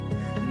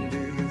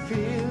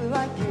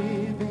like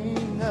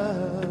giving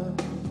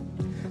up.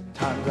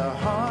 Times are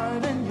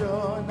hard and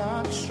you're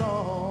not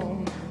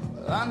strong.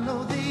 Well, I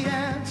know the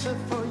answer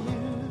for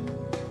you,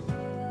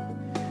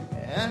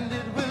 and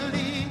it will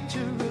lead to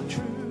the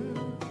truth.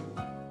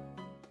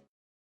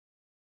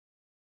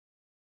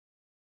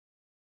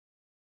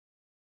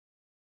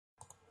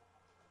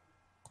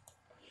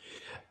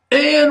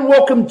 And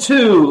welcome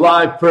to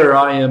Live Prayer.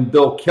 I am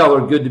Bill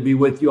Keller. Good to be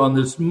with you on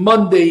this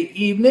Monday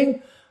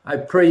evening. I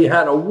pray you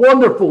had a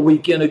wonderful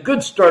weekend, a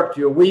good start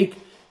to your week,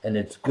 and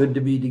it's good to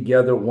be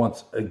together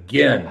once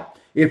again.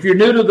 If you're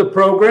new to the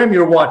program,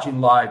 you're watching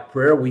Live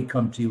Prayer. We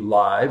come to you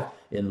live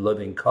in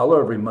living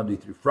color every Monday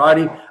through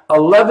Friday,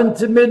 11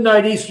 to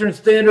midnight Eastern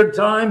Standard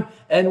Time,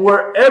 and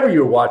wherever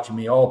you're watching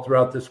me all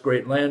throughout this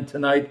great land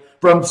tonight,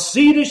 from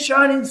sea to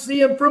shining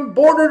sea and from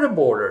border to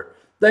border.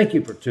 Thank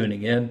you for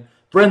tuning in.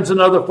 Friends in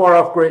other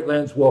far-off great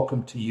lands,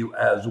 welcome to you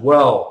as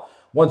well.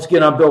 Once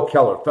again, I'm Bill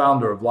Keller,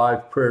 founder of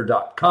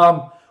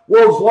Liveprayer.com,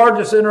 world's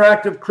largest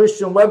interactive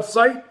Christian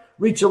website.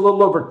 Reach a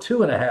little over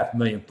 2.5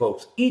 million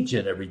folks each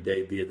and every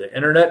day via the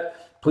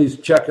internet. Please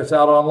check us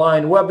out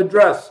online. Web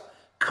address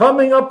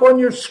coming up on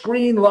your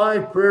screen,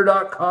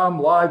 Liveprayer.com,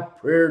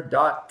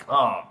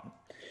 Liveprayer.com.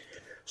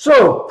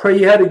 So, pray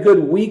you had a good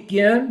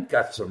weekend,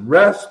 got some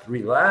rest,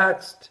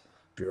 relaxed.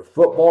 If you're a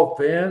football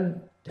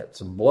fan, had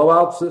some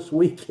blowouts this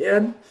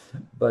weekend,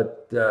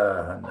 but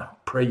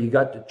pray you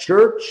got to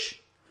church.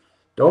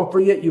 Don't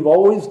forget, you've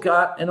always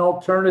got an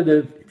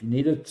alternative. If you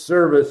need a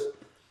service,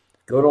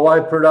 go to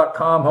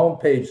liveprayer.com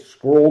homepage,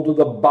 scroll to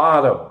the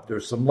bottom.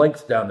 There's some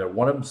links down there.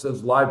 One of them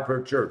says Live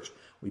Prayer Church.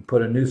 We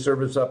put a new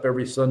service up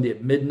every Sunday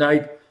at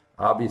midnight.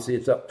 Obviously,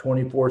 it's up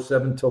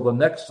 24/7 till the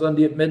next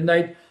Sunday at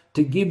midnight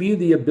to give you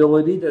the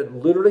ability to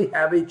literally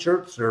have a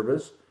church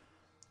service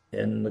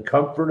in the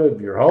comfort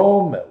of your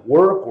home, at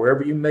work,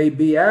 wherever you may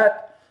be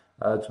at.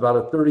 It's about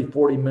a 30,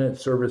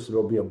 40-minute service.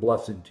 It'll be a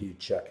blessing to you.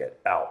 Check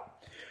it out.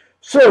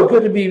 So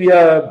good to be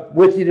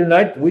with you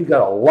tonight. We've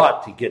got a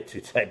lot to get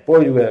to tonight.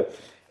 Boy, do we have.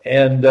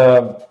 And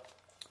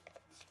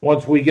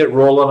once we get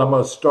rolling, I'm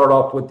going to start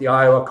off with the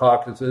Iowa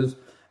caucuses.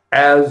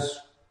 As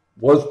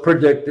was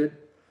predicted,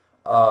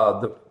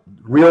 the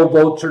real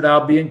votes are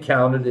now being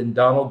counted, and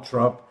Donald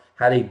Trump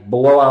had a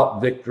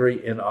blowout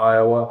victory in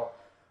Iowa.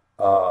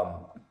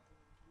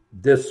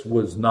 This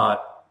was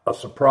not a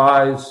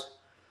surprise.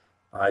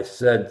 I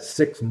said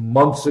 6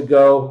 months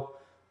ago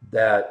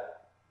that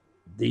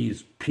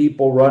these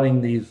people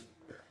running these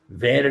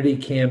vanity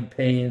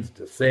campaigns,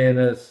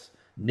 DeSantis,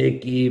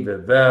 Nikki,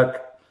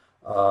 Vivek,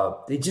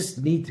 they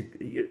just need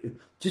to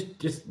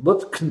just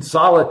let's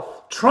consolidate.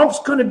 Trump's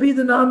going to be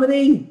the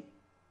nominee.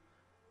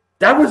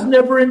 That was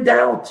never in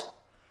doubt.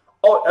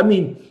 Oh, I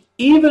mean,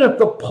 even if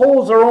the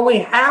polls are only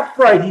half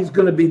right, he's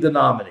going to be the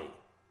nominee.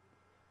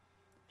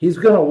 He's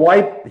going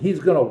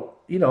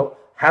to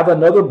have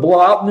another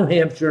blowout in New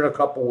Hampshire in a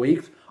couple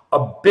weeks,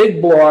 a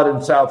big blowout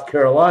in South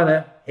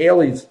Carolina,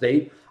 Haley's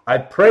state. I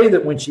pray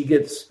that when she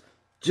gets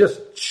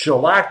just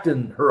shellacked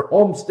in her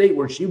home state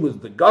where she was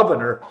the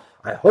governor,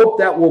 I hope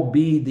that will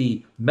be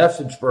the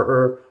message for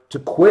her to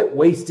quit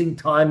wasting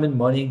time and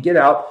money and get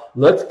out.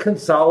 Let's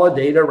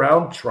consolidate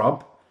around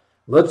Trump.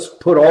 Let's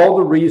put all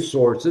the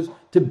resources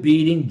to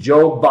beating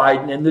Joe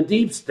Biden in the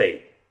deep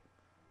state.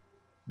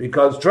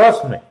 Because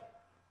trust me,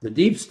 the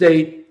deep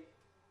state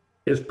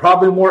is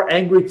probably more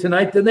angry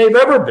tonight than they've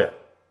ever been.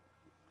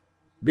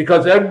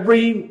 Because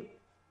every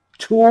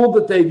tool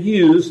that they've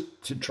used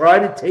to try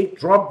to take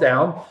Trump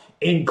down,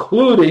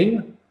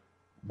 including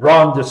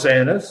Ron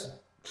DeSantis,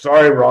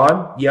 sorry,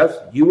 Ron, yes,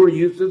 you were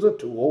used as a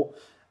tool.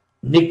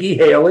 Nikki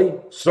Haley,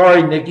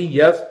 sorry, Nikki,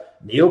 yes,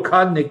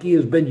 neocon Nikki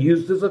has been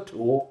used as a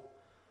tool.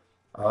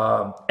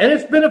 And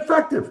it's been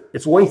effective.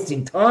 It's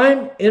wasting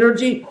time,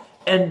 energy,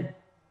 and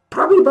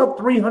probably about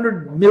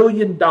 $300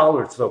 million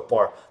so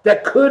far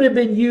that could have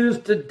been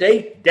used to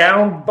take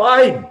down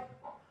Biden.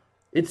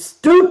 It's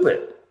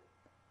stupid.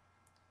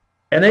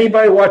 And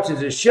anybody who watches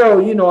this show,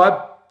 you know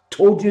I've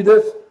told you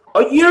this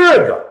a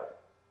year ago.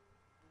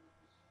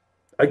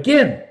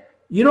 Again,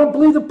 you don't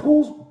believe the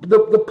polls?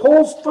 The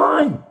polls,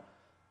 fine.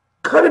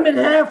 Cut him in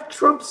half.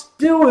 Trump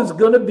still is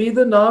going to be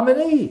the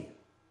nominee.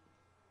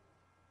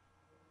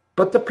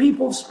 But the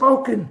people have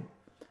spoken.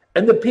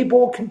 And the people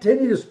will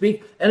continue to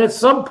speak. And at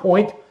some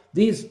point,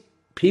 these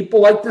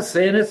people like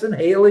DeSantis and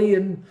Haley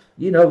and,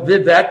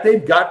 Vivek,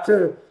 they've got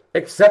to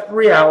accept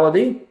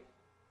reality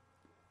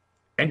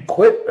and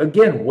quit,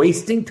 again,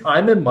 wasting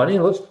time and money.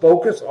 And let's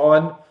focus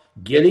on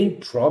getting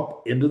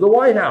Trump into the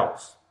White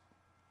House.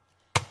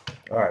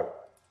 All right.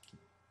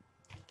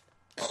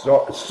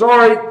 So,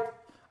 sorry,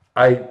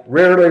 I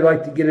rarely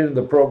like to get into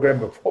the program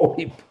before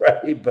we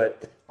pray,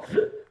 but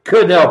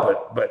couldn't help it.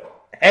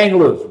 But hang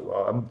loose.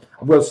 I'm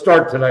going to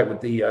start tonight with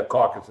the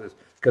caucuses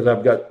because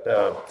I've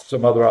got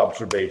some other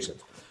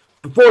observations.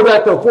 Before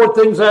that, though, 4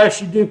 things I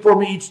ask you to do for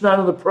me each night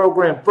on the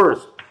program.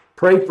 First,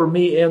 pray for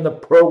me and the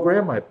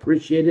program. I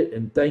appreciate it,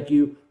 and thank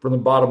you from the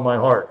bottom of my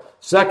heart.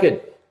 Second,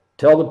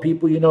 tell the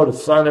people you know to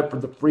sign up for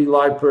the free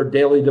Live Prayer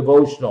Daily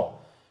Devotional.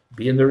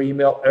 be in their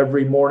email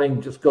every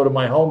morning. Just go to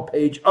my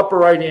homepage, upper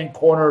right-hand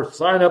corner,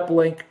 sign up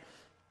link,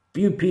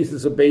 few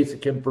pieces of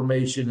basic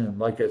information, and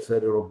like I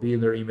said, it'll be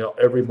in their email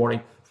every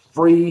morning,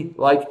 free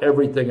like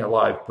everything at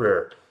Live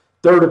Prayer.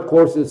 Third, of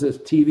course, is this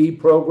TV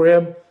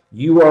program.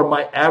 You are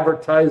my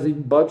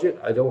advertising budget.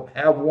 I don't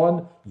have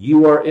one.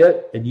 You are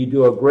it, and you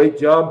do a great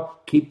job.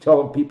 Keep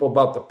telling people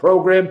about the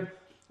program,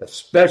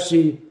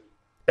 especially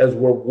as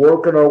we're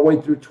working our way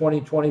through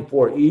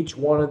 2024. Each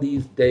one of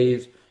these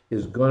days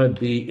is going to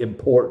be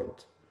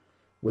important,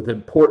 with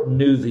important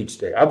news each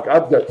day. I've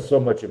got so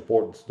much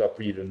important stuff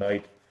for you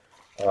tonight.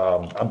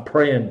 I'm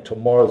praying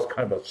tomorrow's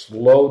kind of a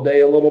slow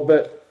day a little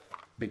bit,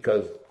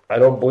 because I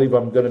don't believe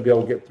I'm going to be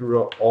able to get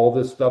through all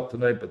this stuff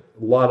tonight, but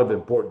a lot of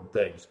important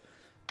things.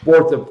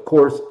 Fourth, of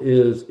course,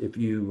 is if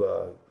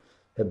you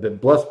have been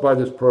blessed by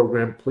this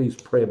program, please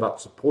pray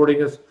about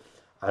supporting us.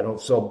 I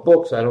don't sell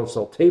books. I don't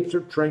sell tapes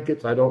or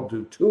trinkets. I don't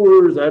do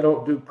tours. I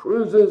don't do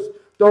cruises.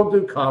 Don't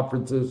do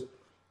conferences.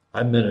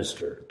 I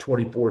minister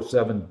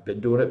 24/7. Been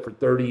doing it for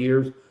 30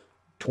 years,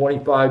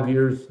 25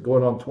 years,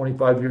 going on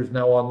 25 years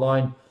now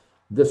online.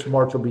 This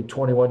March will be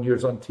 21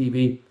 years on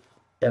TV.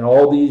 And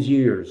all these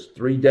years,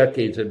 3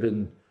 decades, have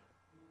been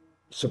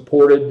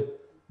supported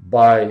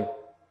by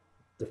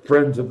the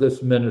friends of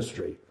this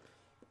ministry.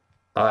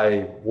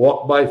 I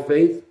walk by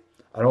faith.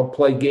 I don't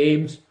play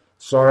games.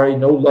 Sorry,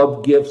 no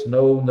love gifts,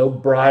 no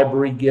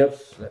bribery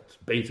gifts. That's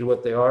basically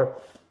what they are.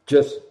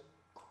 Just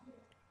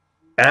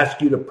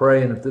ask you to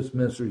pray, and if this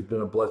ministry has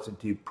been a blessing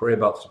to you, pray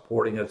about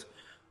supporting us.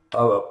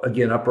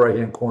 Again, upper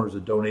right-hand corner is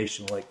a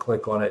donation link.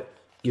 Click on it.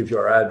 Gives you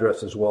our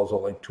address as well as a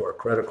link to our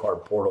credit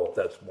card portal if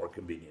that's more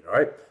convenient. All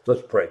right,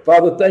 let's pray.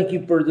 Father, thank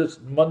you for this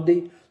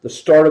Monday, the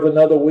start of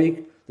another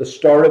week, the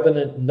start of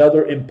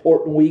another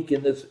important week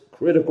in this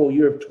critical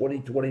year of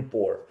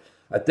 2024.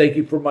 I thank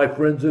you for my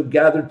friends who have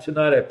gathered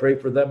tonight. I pray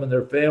for them and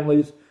their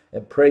families,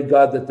 and pray,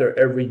 God, that their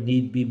every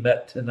need be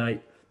met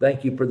tonight.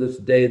 Thank you for this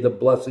day, the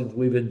blessings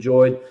we've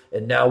enjoyed,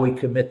 and now we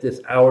commit this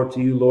hour to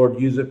you,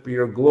 Lord. Use it for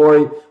your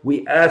glory.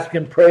 We ask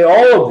and pray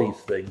all of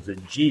these things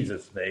in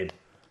Jesus' name.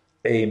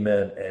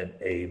 Amen and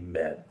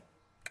amen.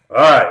 All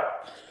right,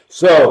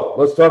 so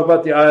let's talk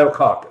about the Iowa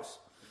caucus.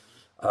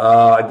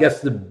 I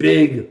guess the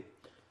big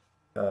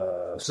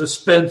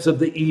suspense of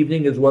the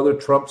evening is whether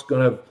Trump's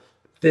going to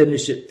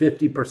finish at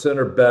 50%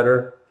 or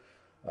better.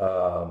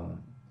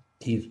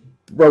 He's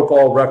broke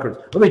all records.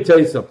 Let me tell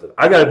you something.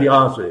 I got to be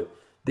honest with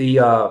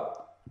you.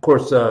 Of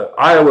course,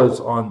 Iowa's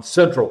on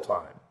Central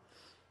Time,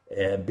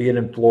 and being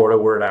in Florida,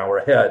 we're an hour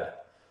ahead.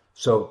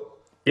 So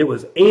it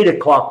was 8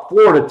 o'clock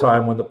Florida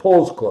time when the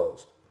polls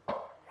closed.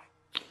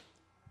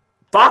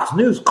 Fox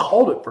News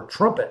called it for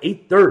Trump at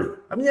 8:30.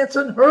 I mean, that's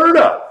unheard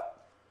of.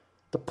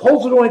 The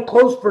polls had only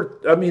closed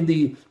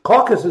the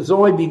caucus has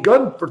only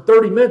begun for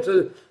 30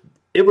 minutes.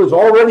 It was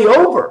already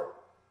over.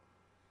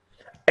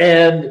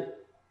 And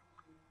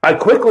I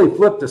quickly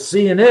flipped to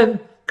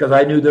CNN because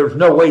I knew there was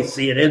no way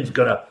CNN's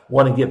going to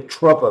want to give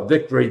Trump a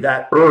victory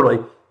that early.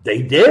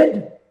 They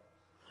did.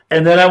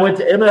 And then I went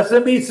to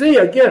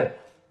MSNBC again.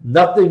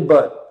 Nothing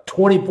but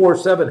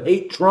 24/7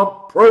 hate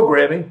Trump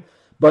programming,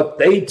 but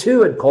they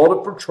too had called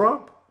it for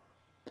Trump.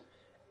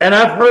 And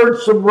I've heard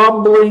some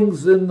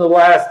rumblings in the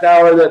last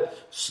hour that,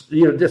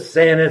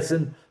 DeSantis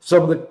and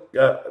some of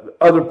the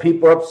other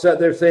people are upset.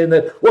 They're saying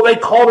that, well, they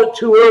called it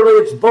too early.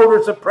 It's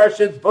voter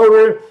suppression.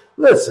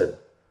 Listen,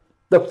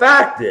 the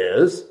fact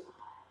is,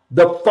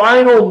 the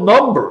final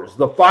numbers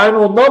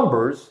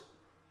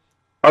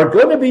are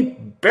going to be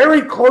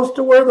very close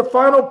to where the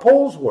final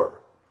polls were.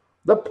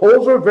 The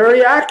polls are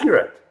very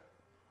accurate.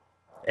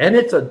 And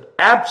it's an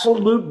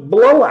absolute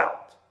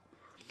blowout.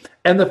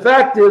 And the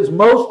fact is,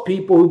 most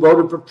people who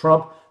voted for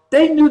Trump,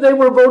 they knew they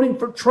were voting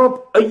for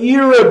Trump a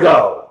year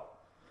ago.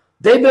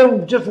 They've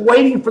been just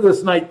waiting for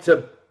this night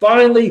to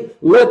finally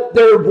let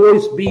their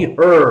voice be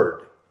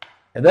heard.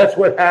 And that's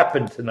what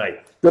happened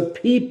tonight. The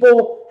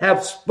people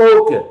have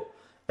spoken.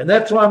 And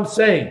that's what I'm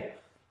saying.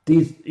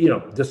 These,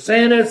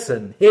 DeSantis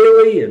and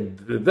Haley and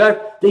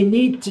Vivek, they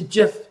need to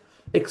just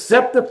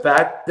accept the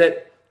fact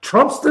that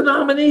Trump's the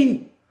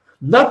nominee.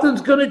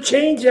 Nothing's going to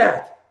change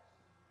that.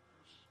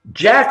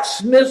 Jack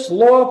Smith's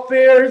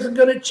lawfare isn't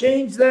going to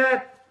change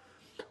that.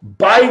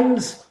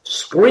 Biden's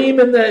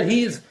screaming that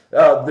he's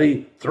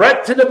the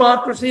threat to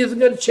democracy isn't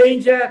going to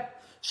change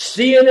that.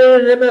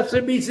 CNN and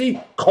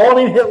MSNBC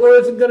calling him Hitler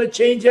isn't going to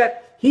change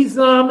that. He's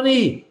the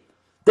nominee.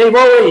 They've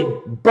already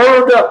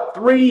burned up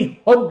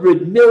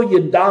 $300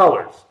 million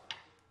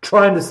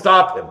trying to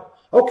stop him.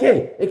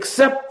 Okay,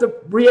 accept the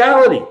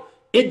reality.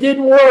 It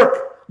didn't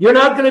work. You're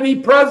not going to be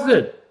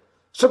president.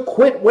 So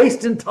quit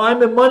wasting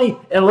time and money,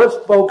 and let's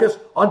focus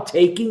on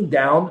taking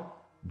down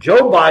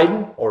Joe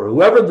Biden or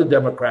whoever the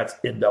Democrats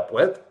end up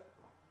with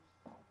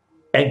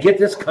and get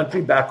this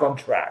country back on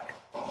track.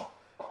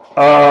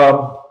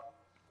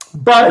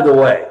 By the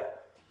way,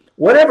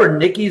 whatever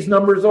Nikki's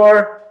numbers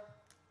are,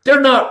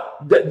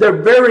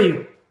 they're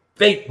very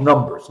fake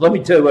numbers. Let me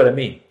tell you what I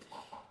mean.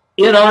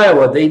 In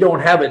Iowa, they don't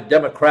have a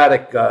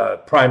Democratic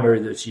primary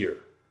this year.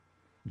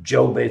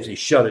 Joe basically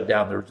shut it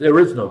down. There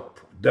is no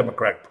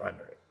Democratic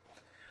primary.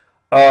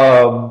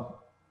 So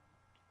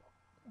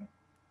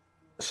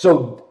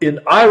in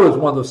Iowa is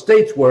one of those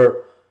states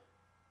where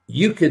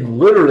you can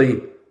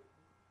literally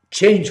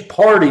change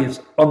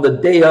parties on the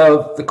day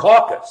of the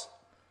caucus.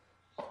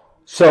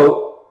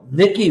 So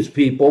Nikki's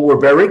people were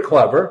very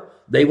clever.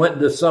 They went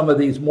into some of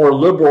these more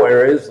liberal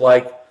areas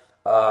like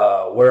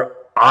where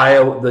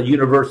Iowa, the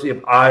University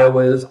of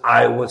Iowa is,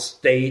 Iowa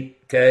State,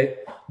 okay,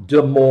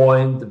 Des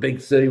Moines, the big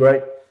city,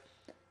 right?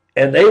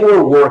 And they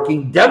were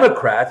working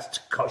Democrats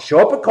to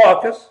show up a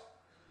caucus,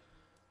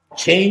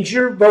 change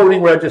your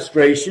voting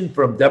registration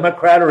from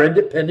Democrat or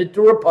Independent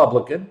to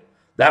Republican.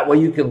 That way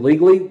you can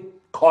legally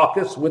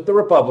caucus with the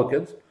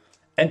Republicans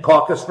and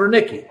caucus for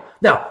Nikki.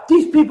 Now,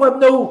 these people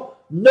have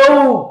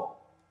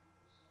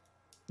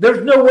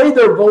there's no way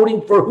they're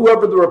voting for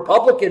whoever the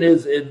Republican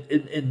is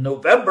in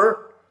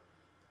November.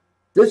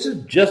 This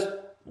is just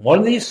one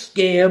of these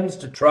scams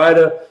to try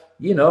to,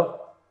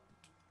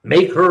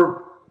 make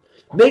her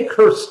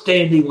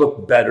standing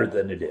look better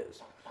than it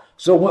is.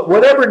 So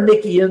whatever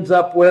Nikki ends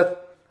up with,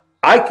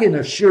 I can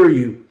assure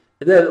you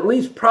that at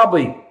least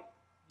probably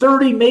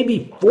 30,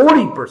 maybe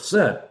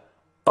 40%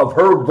 of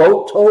her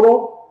vote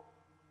total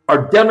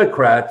are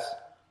Democrats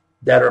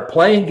that are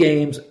playing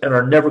games and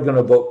are never going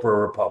to vote for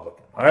a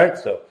Republican. All right,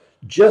 so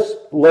just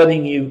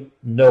letting you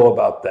know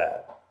about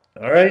that.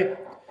 All right.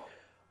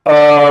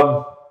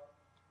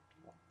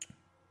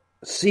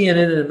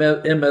 CNN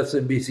and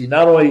MSNBC,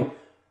 not only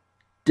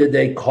did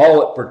they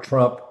call it for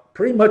Trump,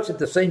 pretty much at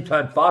the same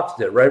time Fox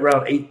did, right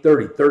around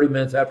 8:30, 30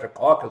 minutes after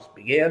caucus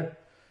began.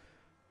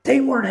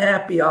 They weren't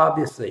happy,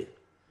 obviously,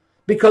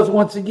 because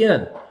once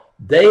again,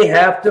 they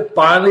have to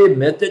finally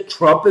admit that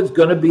Trump is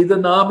going to be the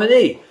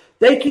nominee.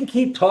 They can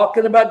keep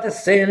talking about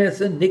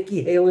DeSantis and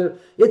Nikki Haley.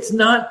 It's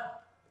not.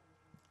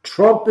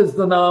 Trump is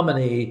the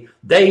nominee.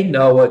 They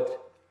know it,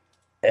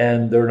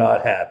 and they're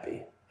not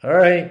happy. All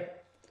right.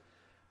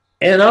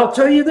 And I'll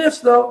tell you this,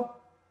 though.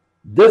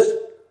 This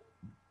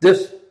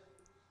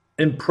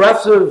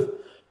impressive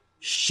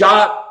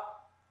shot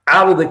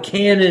out of the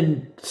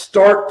cannon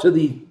start to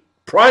the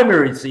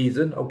primary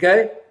season,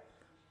 okay,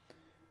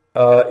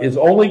 is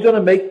only going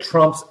to make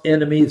Trump's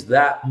enemies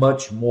that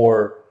much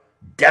more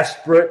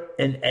desperate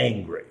and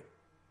angry.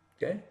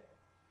 Okay?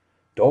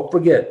 Don't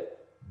forget,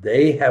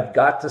 they have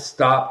got to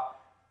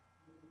stop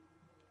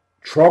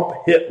Trump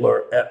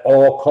Hitler at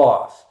all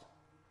costs.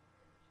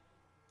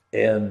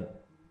 And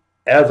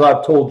as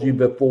I've told you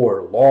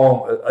before,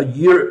 a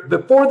year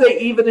before they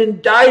even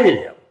indicted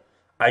him,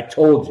 I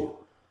told you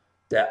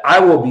that I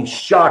will be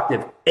shocked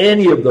if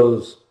any of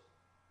those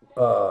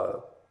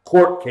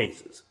court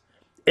cases,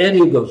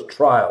 any of those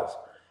trials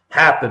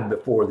happen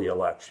before the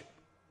election.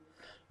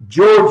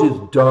 George is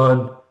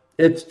done.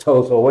 It's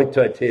toast. I'll wait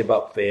till I tell you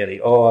about Fani.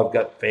 Oh, I've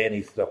got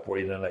Fani stuff for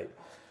you tonight.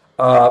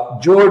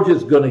 George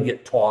is going to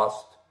get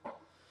tossed.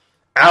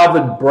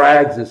 Alvin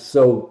Bragg's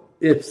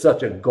it's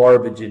such a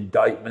garbage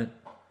indictment.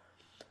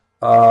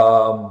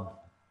 And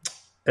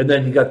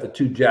then you got the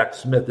two Jack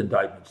Smith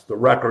indictments, the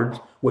records,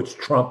 which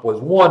Trump was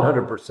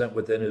 100%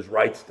 within his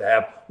rights to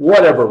have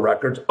whatever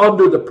records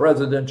under the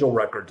Presidential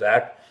Records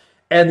Act.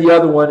 And the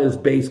other one is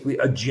basically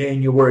a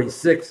January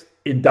 6th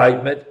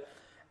indictment.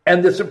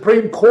 And the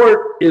Supreme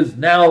Court is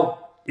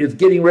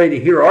getting ready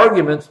to hear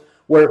arguments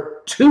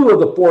where 2 of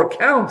the 4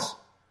 counts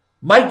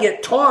might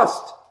get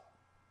tossed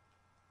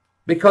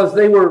because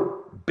they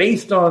were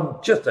based on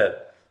just an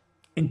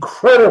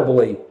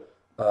incredibly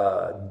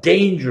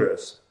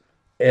dangerous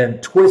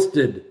and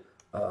twisted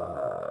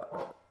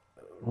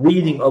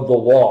reading of the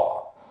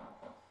law.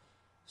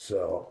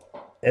 So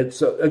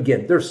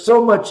again, there's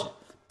so much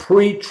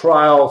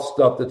pre-trial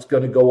stuff that's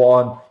going to go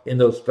on in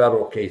those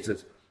federal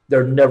cases.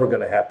 They're never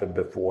going to happen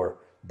before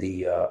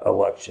the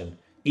election,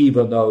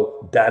 even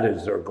though that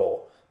is their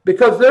goal.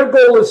 Because their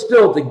goal is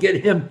still to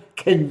get him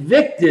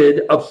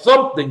convicted of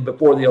something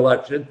before the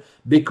election,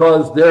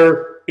 because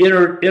their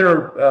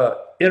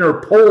inner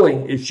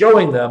polling is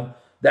showing them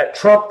that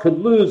Trump could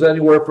lose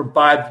anywhere from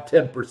 5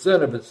 to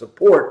 10% of his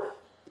support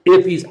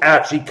if he's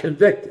actually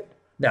convicted.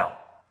 Now,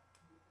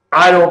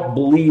 I don't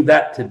believe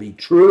that to be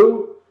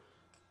true.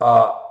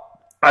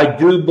 I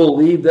do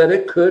believe that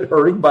it could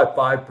hurt him by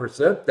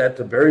 5%. That's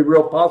a very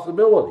real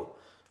possibility.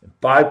 And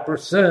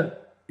 5%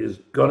 is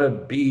going to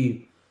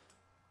be,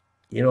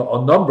 a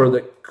number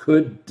that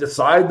could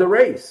decide the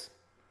race.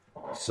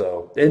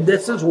 So, and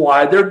this is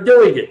why they're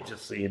doing it,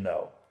 just so you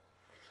know.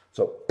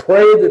 So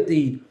pray that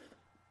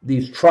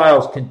these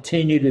trials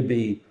continue to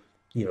be,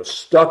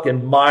 stuck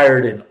and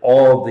mired in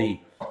all the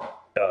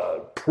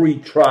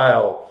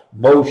pre-trial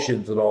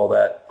motions and all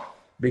that.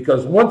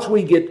 Because once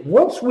we get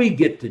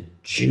to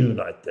June,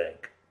 I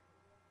think,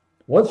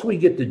 once we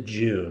get to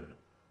June,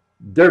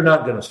 they're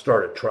not going to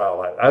start a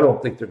trial. I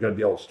don't think they're going to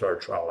be able to start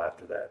a trial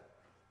after that.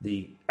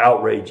 The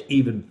outrage,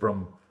 even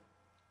from,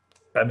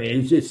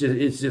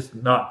 it's just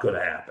not going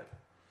to happen.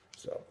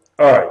 So,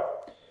 all right.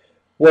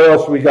 What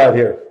else we got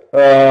here?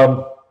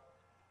 The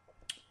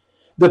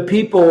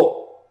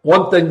people,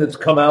 one thing that's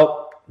come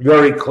out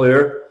very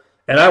clear,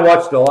 and I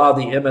watched a lot of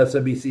the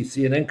MSNBC,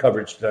 CNN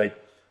coverage tonight,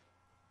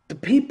 the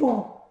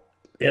people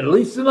at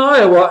least in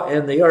Iowa,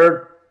 and they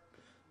are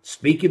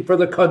speaking for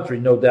the country,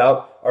 no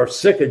doubt, are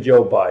sick of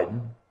Joe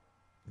Biden.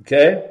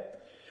 Okay?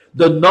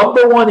 The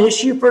number one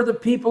issue for the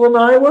people in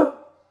Iowa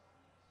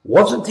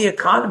wasn't the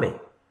economy.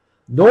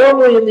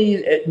 Normally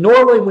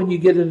when you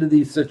get into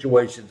these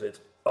situations,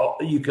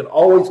 you can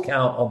always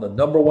count on the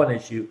number one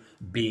issue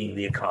being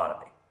the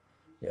economy.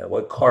 Yeah,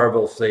 what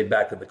Carville say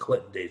back in the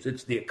Clinton days,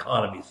 it's the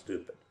economy,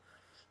 stupid.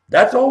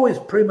 That's always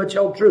pretty much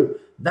held true.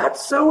 Not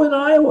so in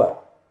Iowa.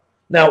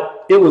 Now,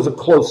 it was a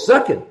close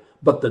second,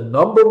 but the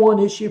number one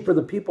issue for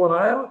the people in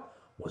Iowa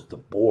was the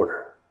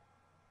border,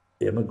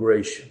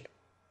 immigration.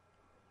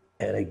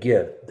 And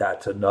again,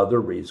 that's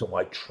another reason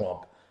why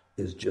Trump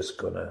is just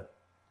going to,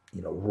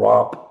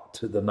 romp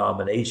to the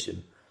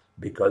nomination,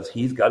 because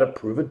he's got a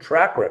proven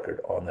track record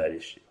on that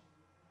issue.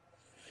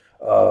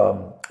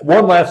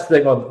 One last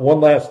thing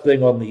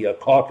on the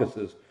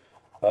caucuses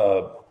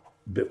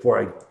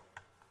before I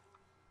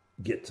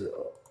get to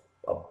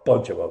a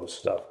bunch of other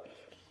stuff.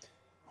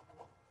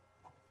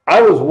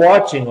 I was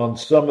watching on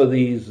some of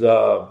these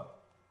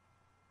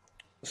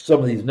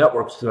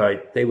networks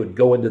tonight. They would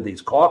go into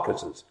these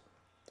caucuses,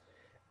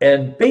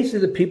 and basically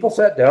the people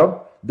sat down.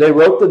 They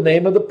wrote the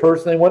name of the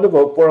person they wanted to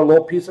vote for on a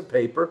little piece of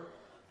paper.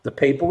 The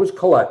paper was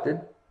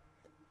collected,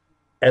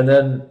 and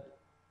then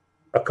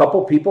a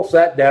couple people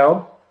sat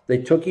down. They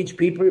took each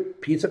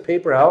piece of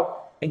paper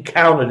out and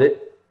counted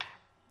it,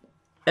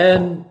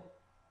 and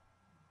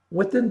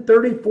within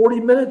 30,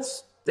 40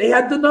 minutes, they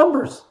had the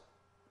numbers.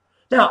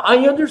 Now,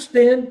 I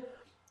understand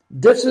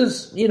this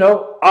is,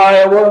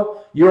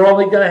 Iowa. You're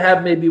only going to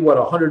have maybe,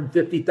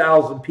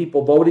 150,000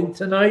 people voting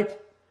tonight.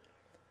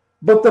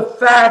 But the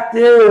fact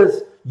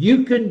is,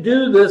 you can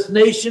do this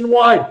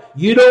nationwide.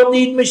 You don't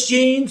need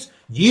machines.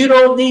 You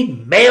don't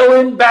need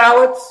mail-in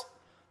ballots.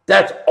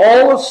 That's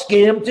all a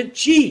scam to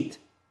cheat.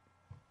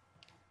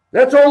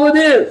 That's all it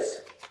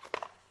is.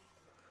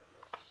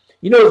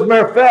 As a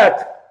matter of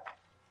fact,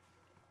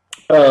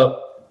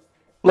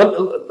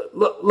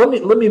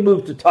 let me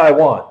move to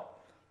Taiwan.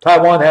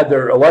 Taiwan had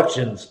their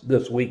elections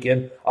this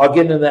weekend. I'll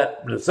get into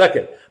that in a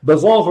second. But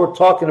as long as we're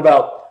talking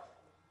about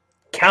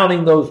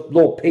counting those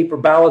little paper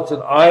ballots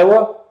in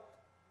Iowa,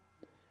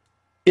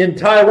 in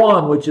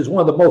Taiwan, which is one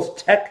of the most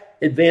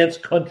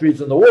tech-advanced countries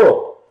in the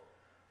world,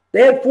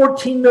 they had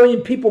 14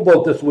 million people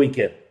vote this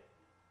weekend.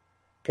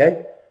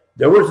 Okay?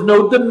 There was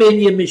no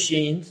Dominion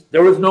machines.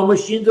 There was no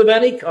machines of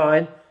any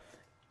kind.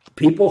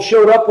 People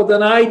showed up with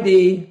an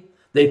ID.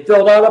 They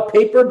filled out a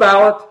paper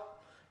ballot.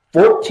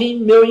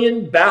 14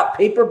 million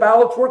paper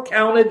ballots were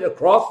counted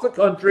across the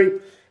country.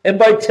 And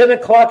by 10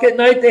 o'clock at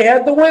night, they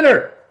had the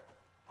winner.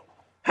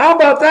 How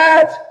about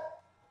that?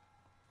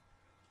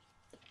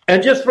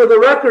 And just for the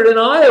record, in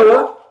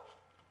Iowa,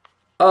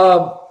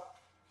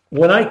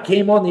 when I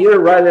came on the air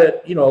right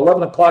at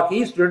 11 o'clock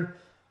Eastern,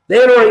 they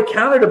had already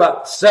counted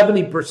about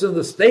 70% of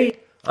the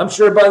state. I'm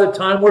sure by the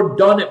time we're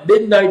done at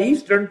midnight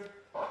Eastern,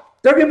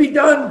 they're going to be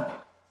done.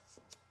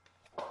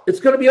 It's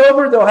going to be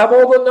over. They'll have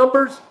all the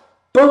numbers.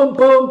 Boom,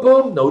 boom,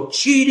 boom. No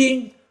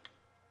cheating.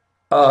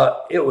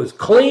 It was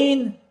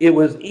clean. It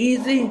was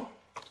easy.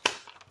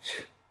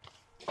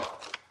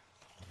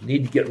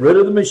 Need to get rid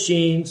of the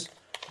machines.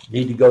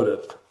 Need to go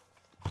to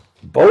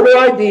voter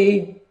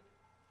ID,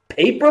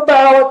 paper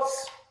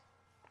ballots,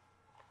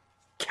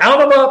 count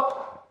them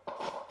up.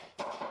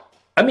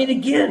 I mean,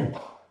 again,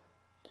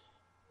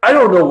 I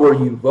don't know where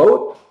you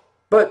vote,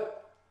 but,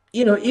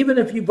 even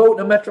if you vote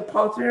in a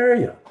metropolitan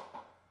area,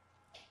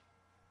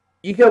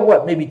 you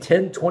got maybe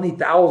 10,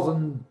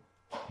 20,000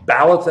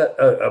 ballots at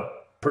a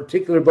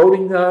particular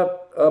voting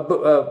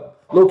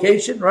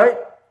location, right?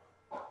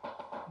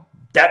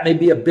 That may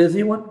be a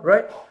busy one,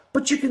 right?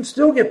 But you can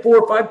still get 4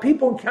 or 5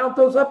 people and count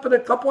those up in a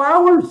couple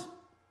hours.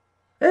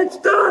 And it's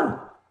done.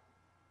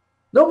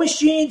 No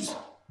machines,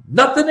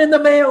 nothing in the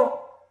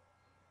mail.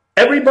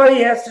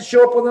 Everybody has to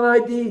show up with an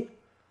ID.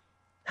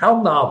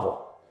 How novel.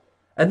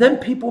 And then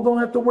people don't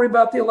have to worry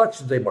about the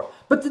elections anymore.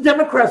 But the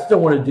Democrats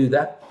don't want to do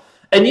that.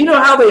 And you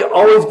know how they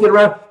always get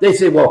around? They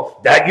say,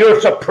 that you're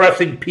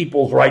suppressing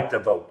people's right to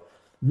vote.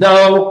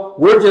 No,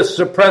 we're just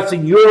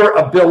suppressing your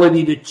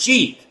ability to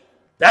cheat.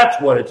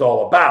 That's what it's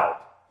all about.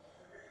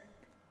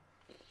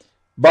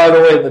 By the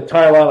way, in the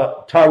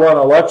Taiwan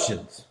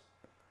elections,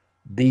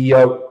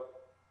 the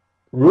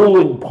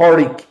ruling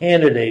party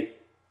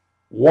candidate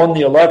won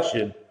the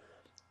election,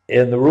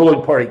 and the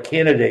ruling party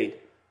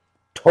candidate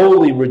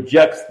totally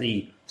rejects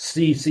the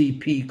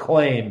CCP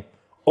claim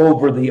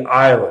over the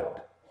island.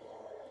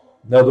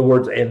 In other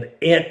words, an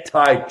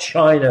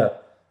anti-China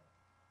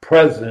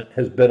president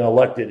has been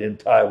elected in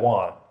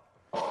Taiwan.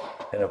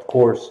 And of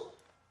course,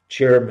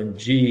 Chairman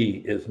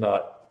Xi is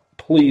not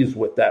pleased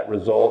with that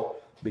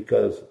result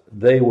because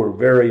they were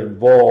very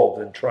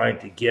involved in trying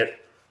to get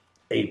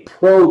a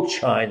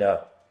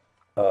pro-China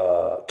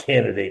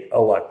candidate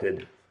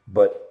elected,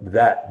 but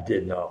that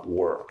did not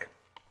work.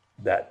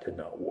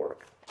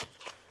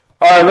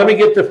 All right, let me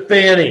get to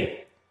Fani.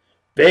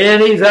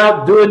 Fani's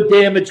out doing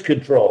damage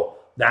control.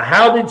 Now,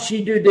 how did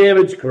she do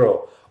damage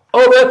control?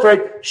 Oh, that's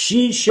right.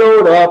 She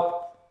showed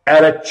up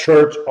at a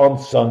church on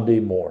Sunday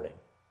morning.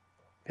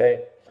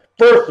 Okay?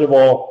 First of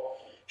all,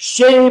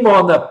 shame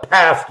on the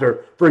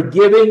pastor for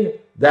giving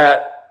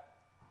that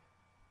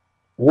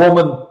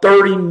woman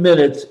 30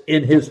 minutes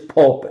in his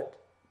pulpit.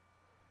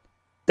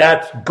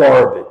 That's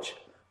garbage.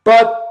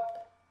 But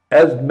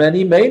as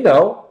many may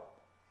know,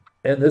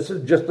 and this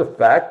is just a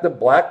fact, the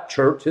black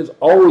church has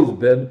always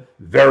been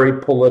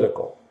very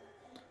political,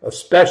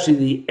 especially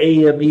the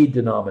AME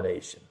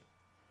denomination,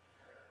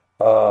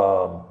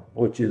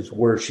 which is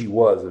where she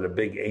was at a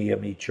big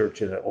AME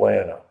church in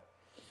Atlanta.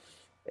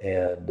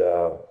 And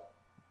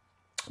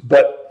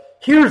but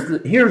here's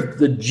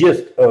the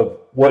gist of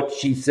what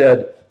she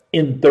said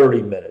in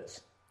 30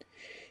 minutes.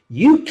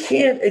 You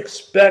can't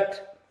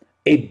expect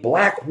a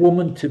black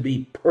woman to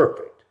be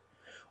perfect.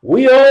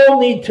 We all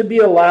need to be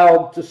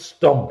allowed to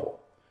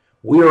stumble.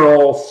 We are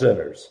all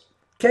sinners.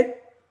 Okay?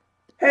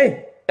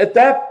 Hey, at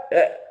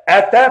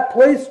that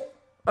place,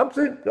 I'm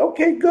saying,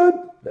 okay, good.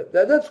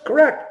 That's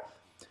correct.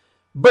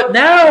 But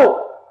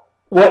now,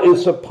 what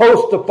is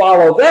supposed to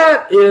follow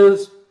that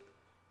is,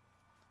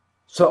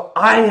 so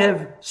I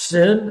have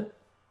sinned.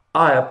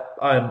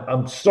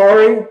 I'm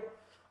sorry.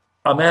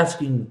 I'm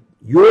asking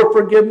your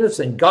forgiveness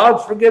and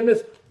God's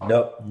forgiveness.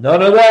 No,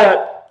 none of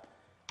that.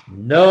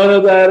 None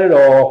of that at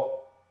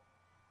all.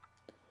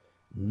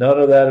 None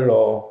of that at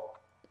all.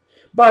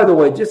 By the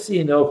way, just so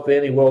you know,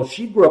 Fani, well,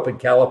 she grew up in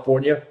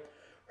California.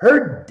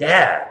 Her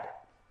dad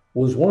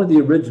was one of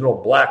the original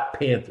Black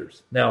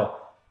Panthers. Now,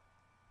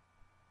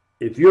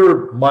 if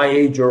you're my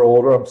age or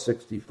older, I'm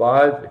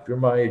 65. If you're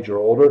my age or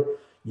older,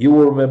 you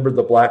will remember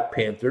the Black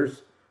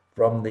Panthers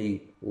from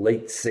the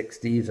late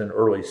 60s and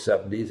early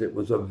 70s. It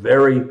was a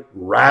very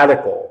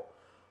radical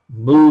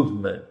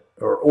movement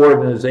or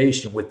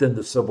organization within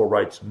the civil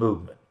rights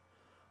movement.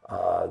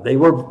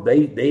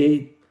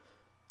 They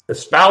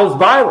espoused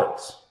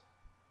violence.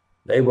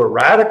 They were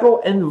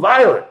radical and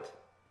violent,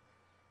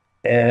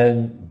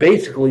 and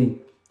basically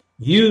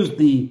used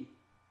the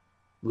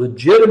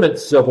legitimate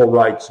civil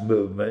rights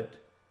movement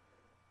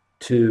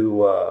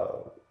to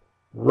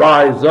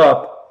rise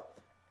up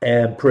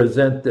and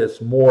present this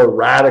more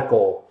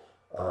radical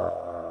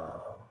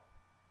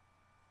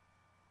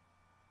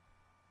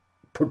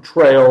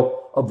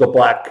portrayal of the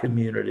black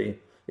community.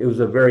 It was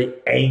a very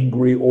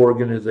angry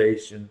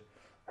organization.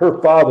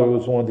 Her father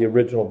was one of the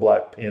original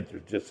Black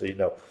Panthers, just so you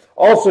know.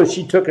 Also,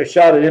 she took a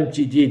shot at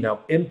MTG. Now,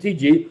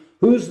 MTG,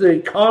 who's the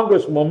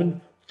congresswoman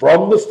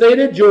from the state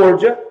of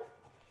Georgia,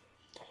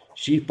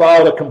 she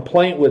filed a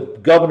complaint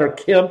with Governor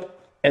Kemp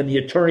and the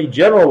Attorney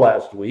General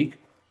last week,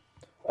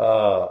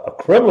 a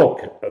criminal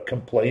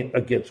complaint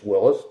against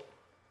Willis,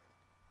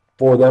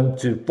 for them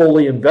to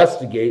fully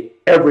investigate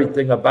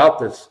everything about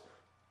this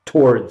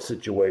torrid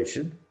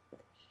situation.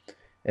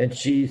 And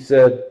she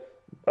said,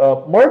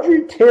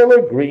 Marjorie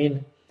Taylor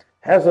Greene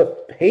has a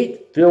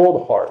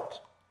hate-filled heart.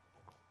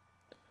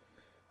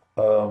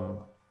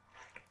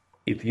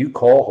 If you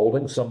call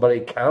holding somebody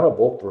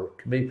accountable for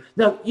committing...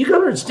 Now, you got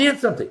to understand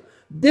something.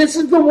 This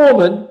is the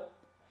woman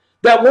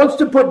that wants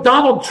to put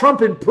Donald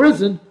Trump in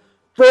prison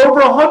for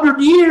over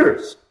 100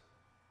 years.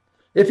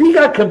 If he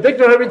got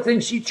convicted of everything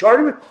she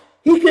charged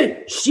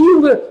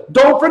with,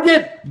 don't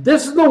forget,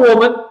 this is the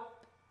woman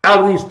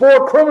out of these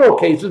 4 criminal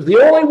cases, the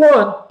only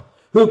one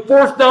who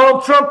forced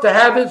Donald Trump to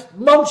have his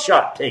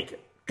mugshot taken.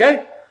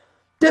 Okay?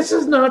 This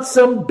is not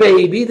some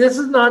baby. This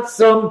is not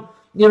some,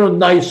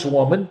 nice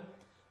woman.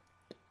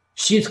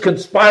 She's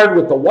conspired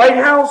with the White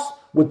House,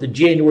 with the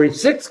January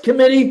 6th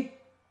committee,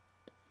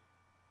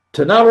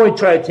 to not only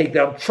try to take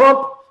down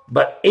Trump,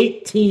 but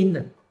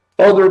 18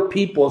 other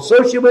people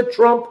associated with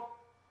Trump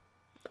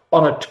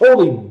on a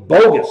totally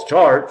bogus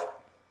charge,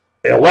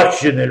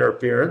 election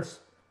interference,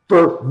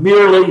 for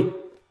merely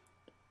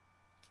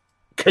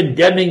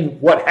condemning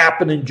what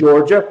happened in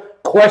Georgia,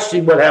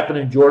 questioning what happened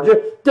in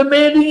Georgia,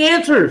 demanding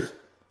answers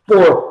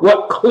for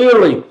what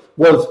clearly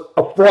was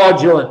a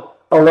fraudulent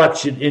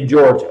election in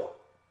Georgia.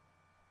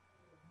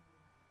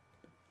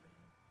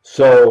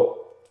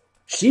 So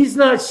she's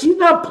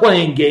not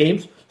playing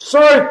games.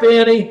 Sorry,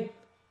 Fani.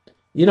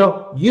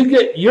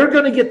 You're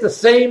going to get the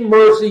same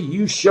mercy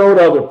you showed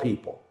other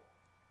people.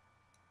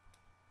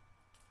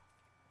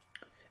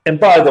 And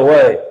by the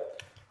way,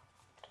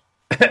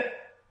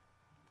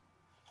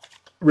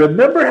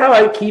 remember how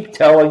I keep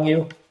telling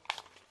you?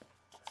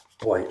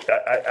 Boy,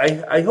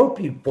 I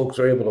hope you folks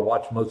are able to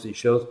watch most of these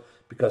shows,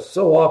 because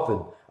so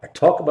often I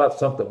talk about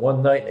something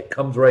one night and it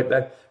comes right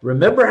back.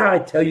 Remember how I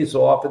tell you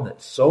so often that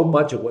so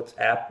much of what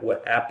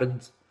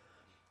happens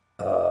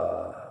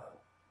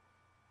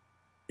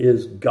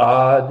is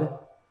God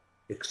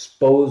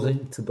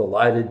exposing to the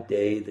light of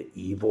day the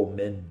evil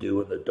men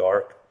do in the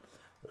dark?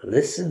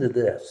 Listen to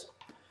this.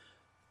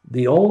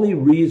 The only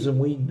reason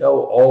we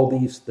know all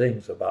these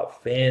things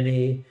about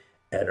Fani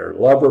and her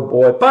lover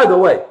boy, by the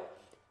way,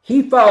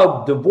 he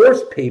filed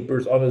divorce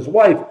papers on his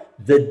wife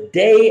the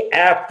day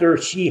after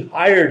she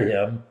hired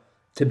him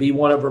to be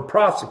one of her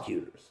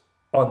prosecutors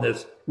on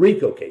this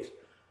RICO case.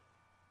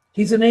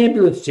 He's an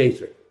ambulance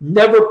chaser.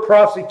 Never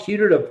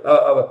prosecuted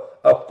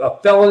a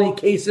felony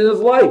case in his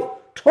life.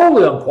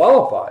 Totally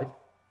unqualified.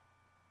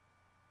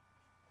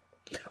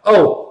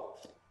 Oh,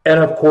 and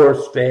of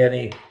course,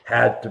 Fani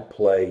had to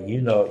play.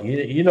 You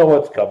know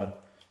what's coming.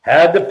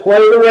 Had to play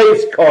the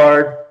race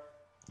card.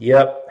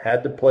 Yep,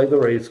 had to play the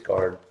race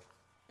card.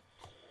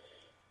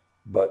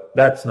 But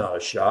that's not a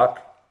shock.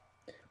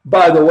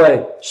 By the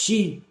way,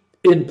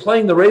 in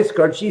playing the race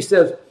card, she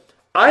says,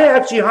 I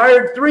actually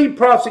hired 3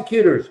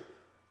 prosecutors.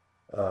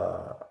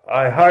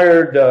 I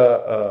hired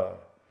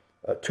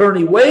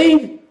Attorney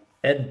Wade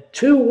and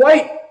 2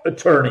 white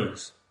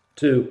attorneys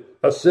to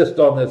assist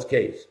on this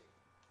case.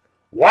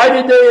 Why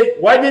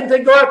didn't they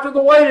go after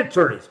the white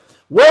attorneys?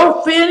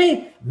 Well,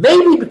 Fani,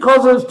 maybe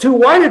because those 2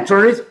 white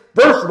attorneys,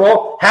 first of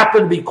all,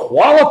 happen to be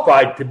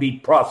qualified to be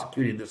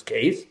prosecuting this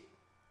case.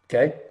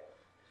 Okay?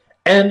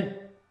 And,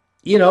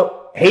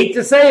 hate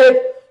to say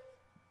it,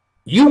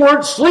 you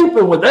weren't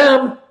sleeping with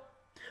them.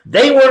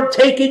 They weren't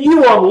taking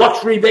you on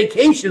luxury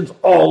vacations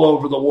all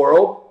over the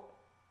world.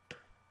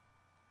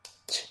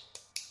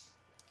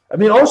 I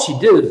mean, all she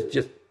did is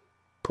just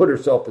put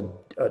herself in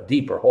a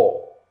deeper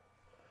hole.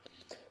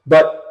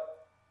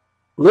 But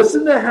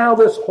listen to how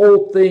this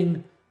whole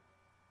thing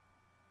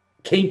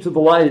came to the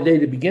light of day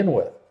to begin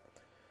with.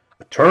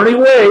 Attorney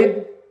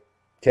Wade,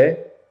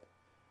 okay,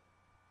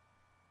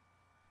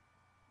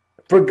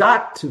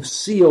 forgot to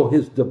seal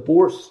his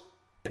divorce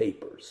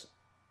papers.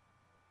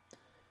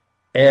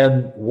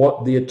 And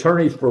what the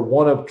attorneys for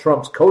one of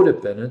Trump's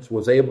co-defendants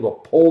was able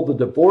to pull the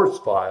divorce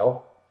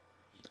file.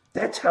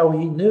 That's how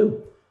he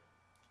knew.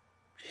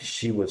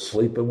 She was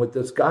sleeping with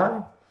this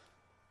guy.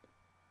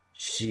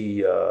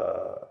 She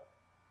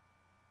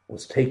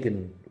was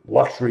taking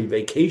luxury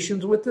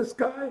vacations with this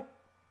guy.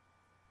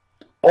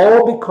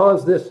 All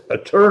because this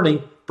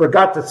attorney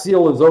forgot to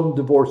seal his own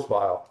divorce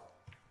file.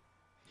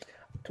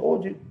 I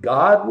told you,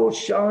 God will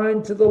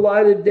shine to the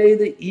light of day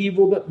the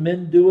evil that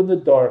men do in the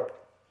dark.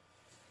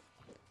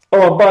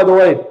 Oh, and by the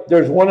way,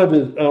 there's one of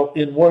his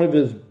in one of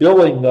his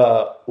billing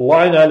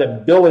line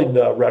item billing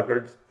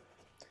records.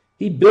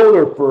 He billed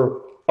her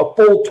for a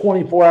full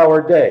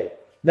 24-hour day.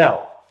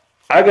 Now,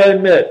 I got to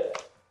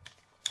admit,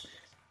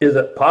 is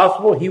it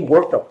possible he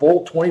worked a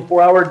full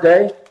 24-hour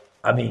day?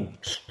 I mean,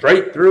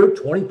 straight through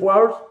 24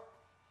 hours?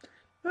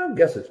 I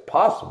guess it's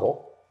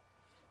possible.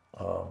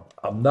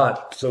 I'm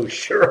not so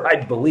sure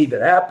I'd believe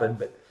it happened,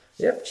 but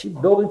yep, she's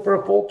building for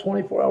a full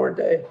 24-hour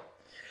day.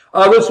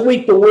 This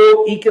week, the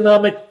World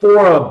Economic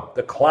Forum,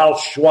 the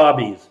Klaus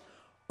Schwabs,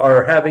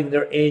 are having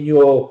their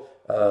annual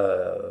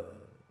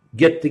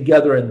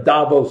get-together in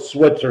Davos,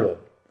 Switzerland.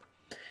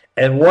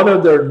 And one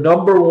of their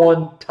number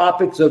one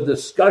topics of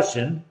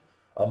discussion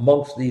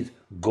amongst these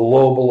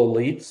global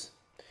elites,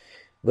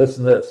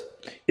 listen to this,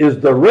 is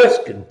the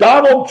risk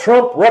Donald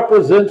Trump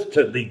represents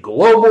to the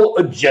global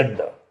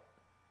agenda.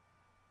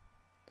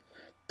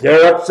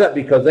 They're upset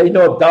because they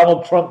know if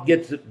Donald Trump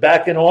gets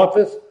back in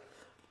office,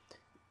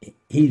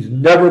 he's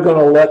never going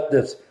to let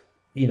this,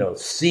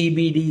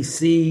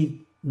 CBDC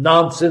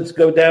nonsense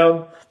go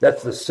down.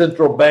 That's the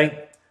central bank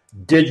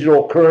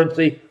digital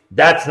currency.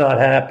 That's not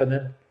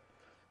happening.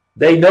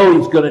 They know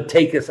he's going to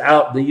take us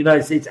out, the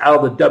United States,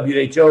 out of the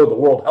WHO, the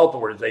World Health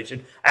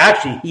Organization.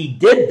 Actually, he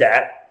did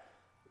that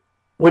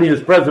when he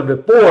was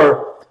president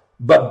before,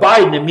 but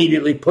Biden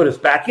immediately put us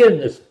back in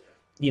this,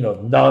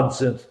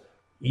 nonsense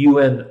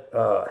UN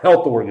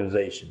health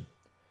organization.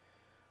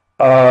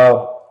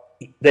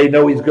 They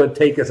know he's going to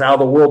take us out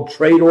of the World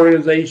Trade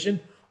Organization,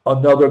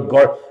 another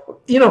guard.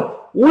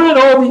 We're in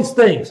all these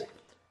things.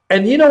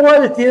 And you know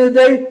what? At the end of the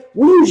day,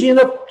 we usually end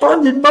up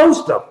funding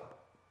most of them.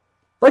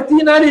 Like the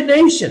United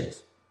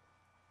Nations.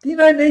 The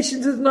United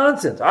Nations is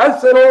nonsense. I've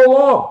said all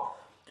along.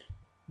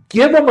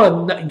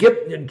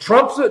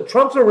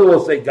 Trump's a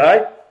real estate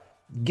guy.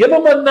 Give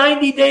him a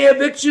 90-day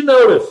eviction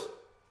notice.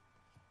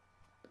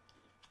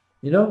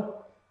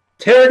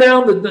 Tear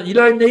down the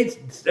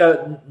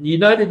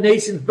United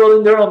Nations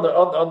building there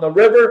on the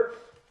river.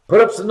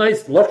 Put up some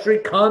nice luxury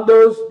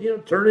condos.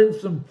 Turn in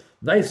some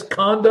nice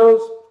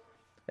condos,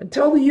 and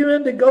tell the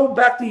UN to go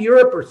back to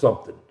Europe or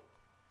something.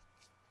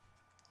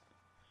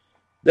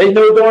 They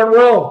know darn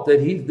well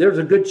that there's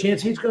a good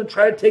chance he's going to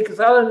try to take us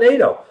out of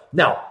NATO.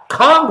 Now,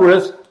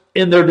 Congress,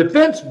 in their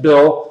defense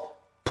bill,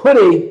 put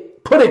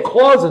a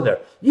clause in there.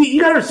 You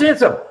got to understand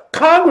something.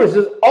 Congress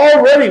is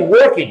already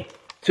working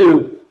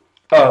to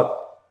foil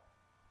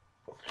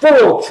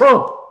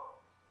Trump,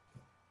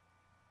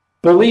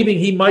 believing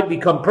he might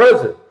become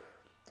president.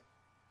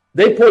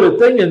 They put a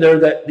thing in there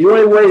that the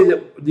only way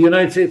that the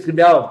United States can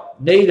be out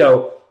of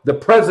NATO, the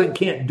president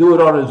can't do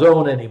it on his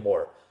own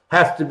anymore.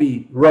 Has to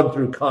be run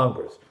through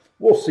Congress.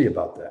 We'll see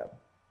about that.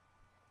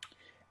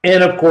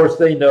 And of course,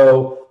 they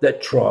know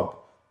that Trump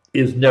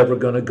is never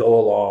going to go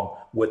along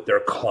with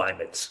their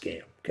climate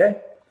scam. Okay?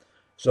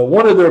 So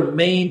one of their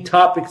main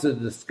topics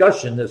of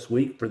discussion this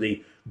week for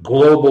the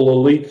global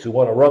elites who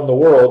want to run the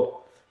world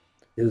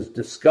is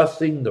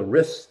discussing the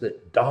risks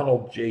that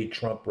Donald J.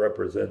 Trump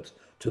represents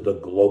to the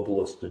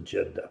globalist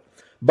agenda.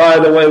 By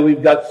the way,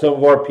 we've got some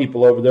of our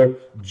people over there.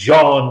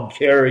 John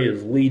Kerry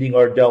is leading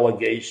our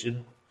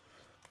delegation.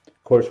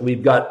 Of course,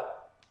 we've got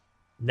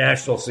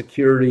National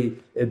Security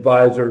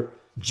Advisor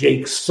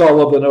Jake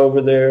Sullivan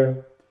over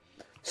there.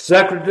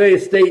 Secretary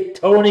of State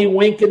Tony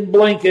Winkin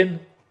Blinken.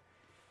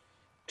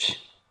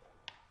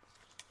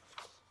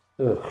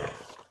 Ugh.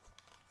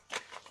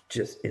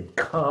 Just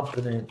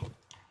incompetent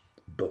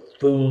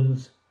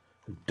buffoons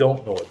who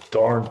don't know a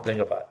darn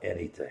thing about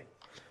anything.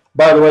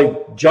 By the way,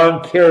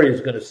 John Kerry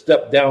is going to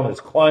step down as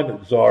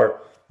climate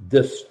czar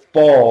this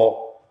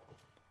fall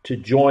to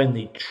join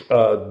the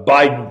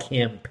Biden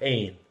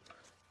campaign.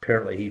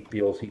 Apparently he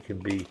feels he can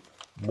be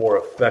more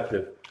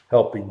effective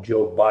helping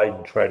Joe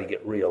Biden try to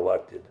get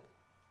reelected.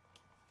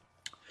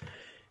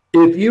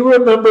 If you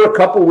remember a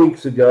couple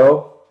weeks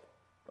ago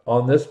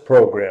on this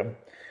program,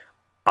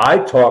 I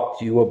talked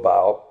to you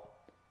about,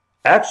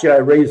 actually I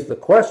raised the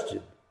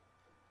question,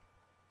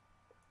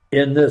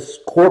 in this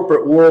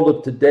corporate world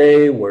of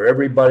today where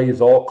everybody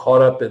is all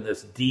caught up in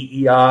this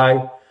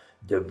DEI,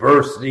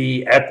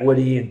 diversity,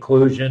 equity,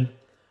 inclusion,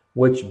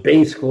 which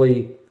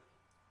basically,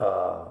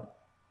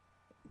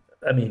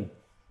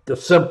 the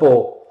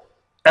simple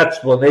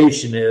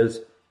explanation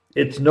is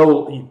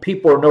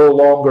people are no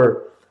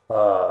longer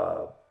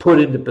put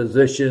into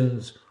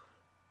positions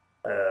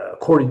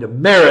according to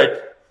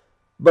merit,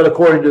 but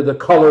according to the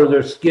color of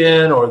their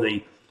skin or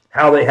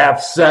how they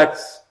have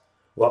sex,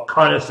 what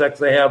kind of sex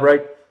they have,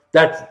 right?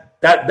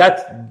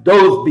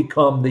 Those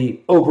become the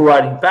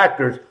overriding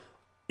factors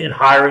in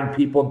hiring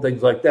people and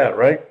things like that,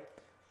 right?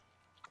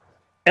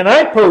 And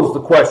I posed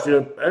the question,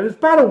 it was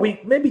about a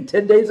week, maybe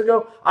 10 days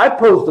ago, I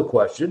posed the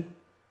question,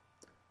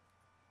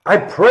 I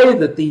pray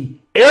that the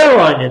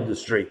airline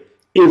industry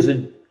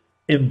isn't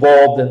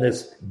involved in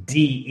this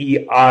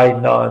DEI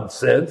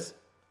nonsense,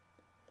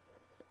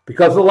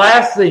 because the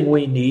last thing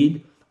we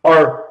need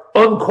are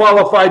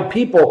unqualified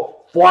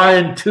people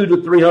flying 200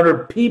 to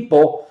 300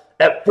 people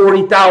at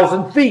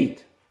 40,000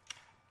 feet.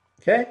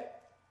 Okay?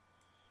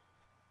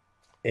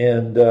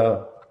 And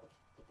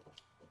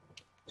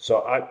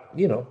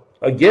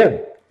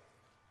again,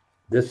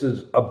 this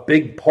is a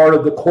big part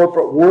of the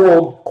corporate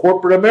world,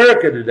 corporate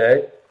America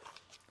today.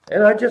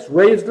 And I just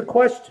raised the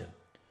question.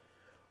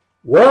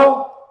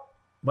 Well,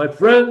 my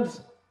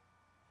friends,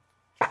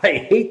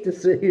 I hate to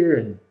sit here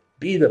and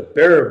be the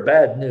bearer of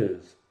bad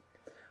news.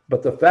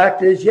 But the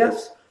fact is,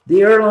 yes,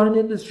 the airline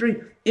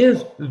industry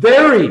is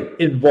very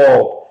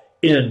involved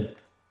in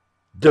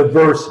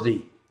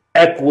diversity,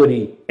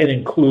 equity, and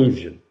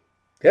inclusion.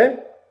 Okay?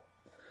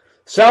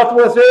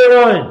 Southwest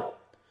Airlines,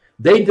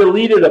 they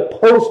deleted a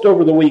post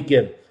over the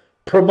weekend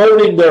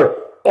promoting their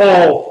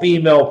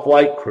all-female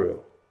flight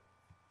crew.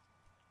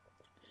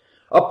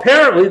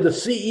 Apparently, the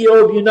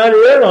CEO of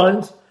United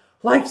Airlines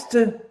likes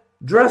to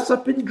dress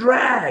up in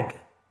drag.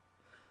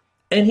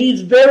 And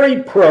he's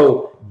very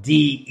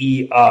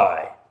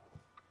pro-DEI.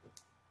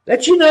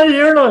 That's United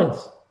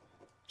Airlines.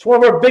 It's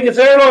one of our biggest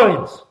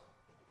airlines.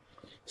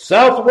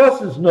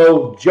 Southwest is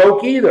no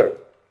joke either,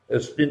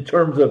 in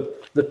terms of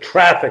the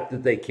traffic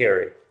that they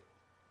carry.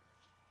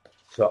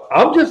 So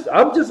I'm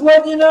just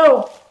letting you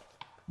know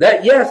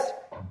that yes,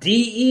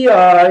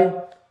 DEI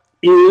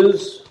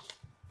is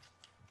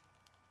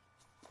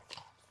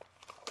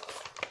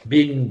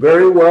being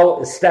very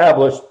well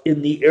established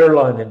in the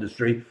airline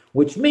industry,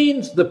 which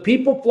means the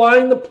people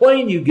flying the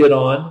plane you get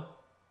on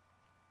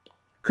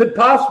could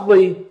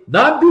possibly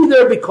not be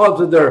there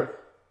because of their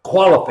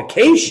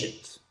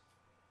qualifications,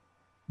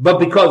 but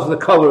because of the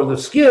color of the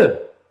skin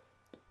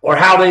or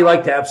how they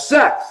like to have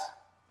sex.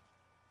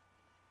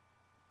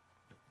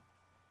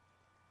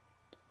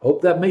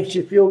 Hope that makes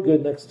you feel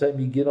good next time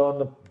you get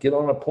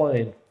on a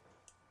plane.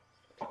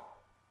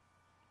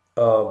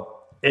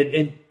 And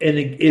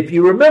if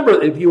you remember,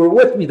 if you were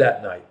with me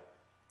that night,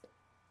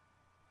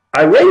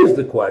 I raised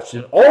the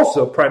question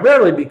also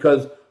primarily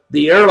because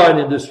the airline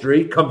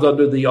industry comes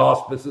under the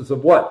auspices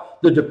of what?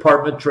 The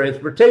Department of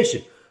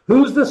Transportation.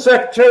 Who's the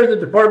Secretary of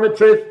the Department of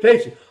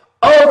Transportation?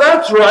 Oh,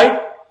 that's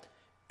right.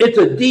 It's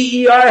a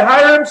DEI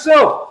hire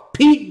himself,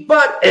 Pete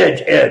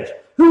Buttigieg,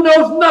 who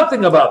knows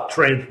nothing about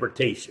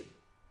transportation.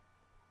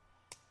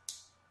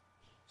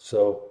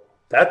 So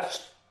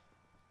that's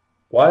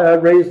why I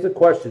raised the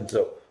question.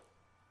 So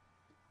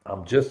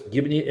I'm just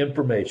giving you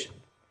information.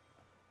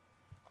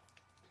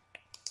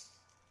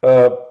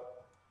 They're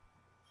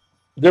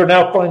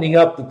now finding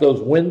out that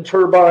those wind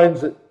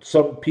turbines that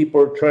some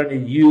people are trying to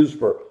use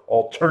for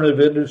alternative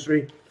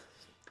industry,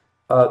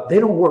 they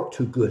don't work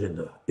too good in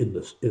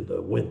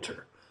the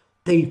winter.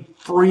 They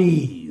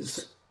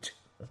freeze.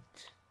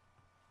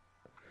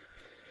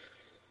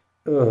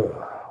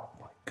 Oh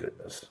my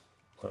goodness!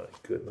 My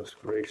goodness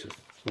gracious,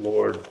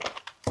 Lord!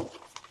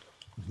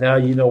 Now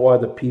you know why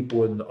the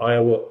people in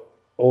Iowa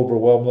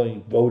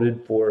overwhelmingly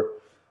voted for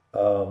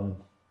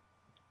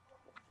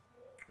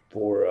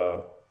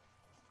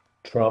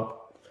Trump.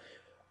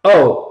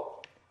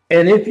 Oh,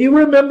 and if you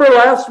remember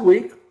last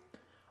week,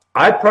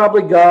 I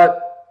probably got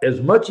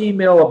as much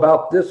email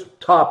about this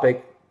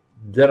topic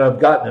than I've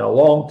gotten in a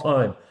long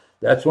time.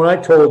 That's when I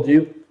told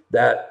you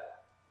that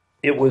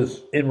it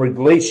was in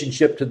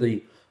relationship to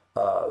the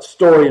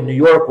story in New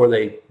York where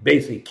they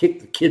basically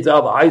kicked the kids out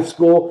of the high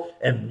school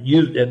and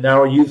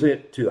now are using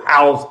it to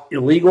house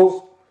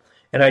illegals.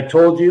 And I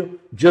told you,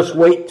 just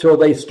wait till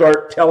they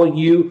start telling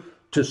you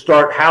to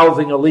start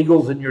housing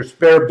illegals in your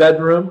spare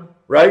bedroom,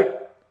 right?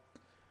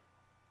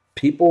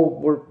 People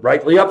were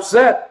rightly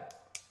upset.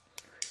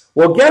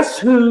 Well, guess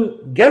who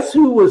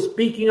was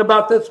speaking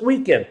about this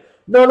weekend?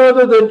 None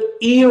other than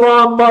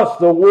Elon Musk,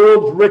 the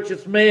world's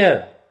richest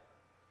man.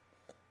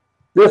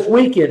 This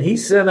weekend, he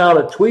sent out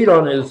a tweet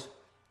on his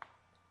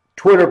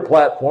Twitter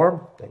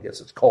platform, I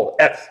guess it's called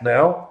X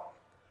now,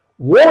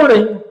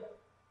 warning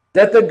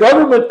that the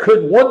government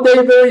could one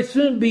day very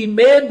soon be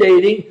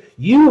mandating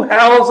you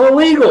house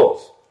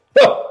illegals.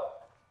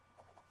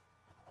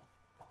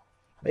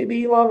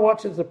 Maybe Elon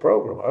watches the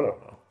program. I don't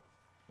know.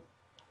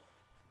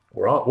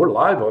 We're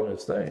live on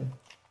this thing.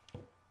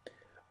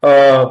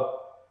 But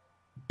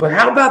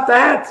how about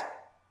that?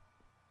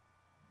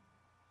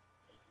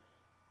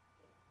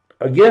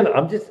 Again,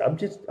 I'm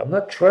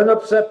not trying to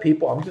upset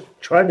people. I'm just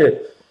trying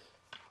to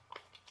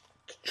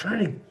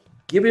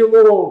give you a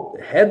little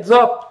heads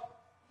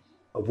up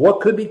of what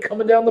could be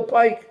coming down the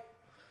pike.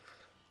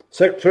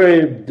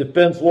 Secretary of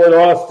Defense Lloyd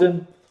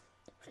Austin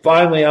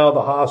finally out of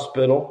the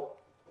hospital.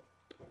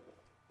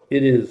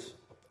 It is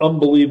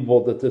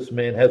unbelievable that this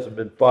man hasn't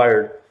been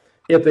fired.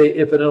 If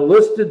an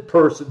enlisted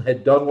person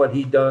had done what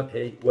he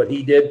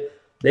did,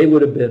 they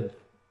would have been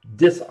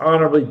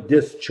dishonorably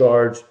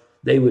discharged.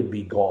 They would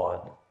be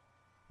gone.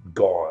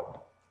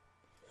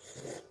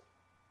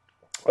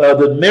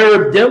 The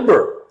mayor of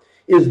Denver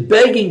is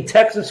begging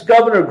Texas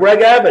Governor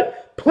Greg Abbott,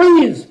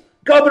 please,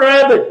 Governor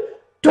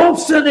Abbott, don't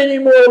send any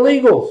more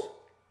illegals.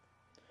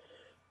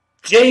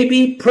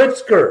 J.B.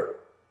 Pritzker,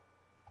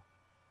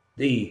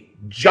 the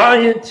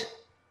giant,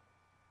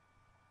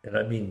 and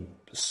I mean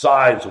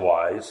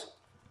size-wise,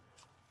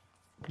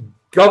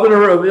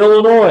 governor of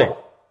Illinois,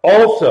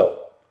 also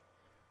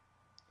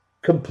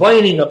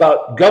complaining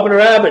about Governor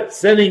Abbott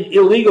sending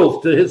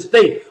illegals to his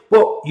state.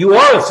 Well, you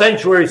are a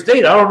sanctuary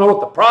state. I don't know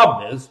what the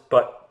problem is,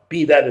 but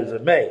be that as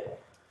it may.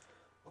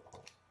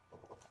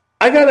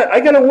 I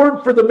got a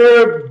word for the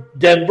mayor of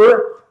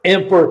Denver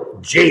and for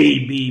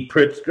J.B.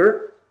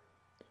 Pritzker.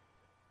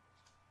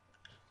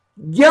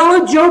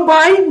 Yell at Joe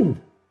Biden.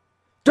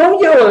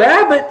 Don't yell at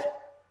Abbott.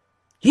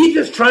 He's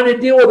just trying to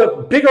deal with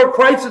a bigger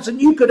crisis than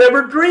you could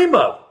ever dream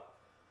of.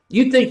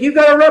 You think you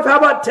got it rough? How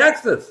about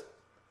Texas?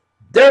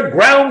 They're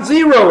ground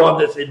zero on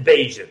this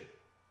invasion.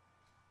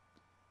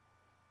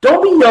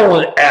 Don't be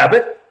yelling at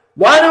Abbott.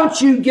 Why don't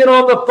you get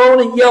on the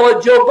phone and yell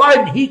at Joe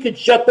Biden? He could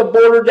shut the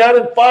border down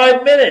in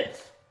 5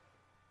 minutes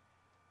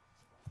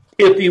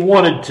if he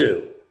wanted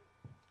to,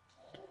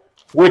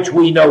 which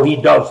we know he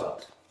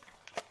doesn't.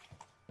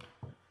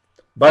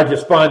 But I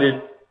just find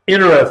it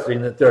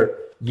interesting that they're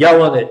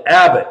yelling at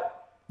Abbott.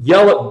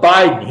 Yell at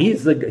Biden.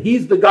 He's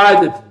the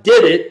guy that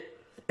did it,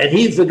 and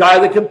he's the guy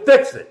that can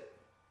fix it.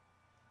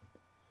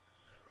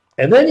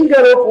 And then you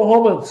got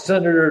Oklahoma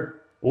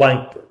Senator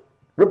Langford,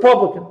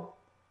 Republican,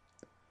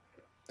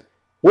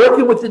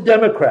 working with the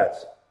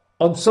Democrats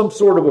on some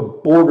sort of a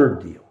border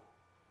deal.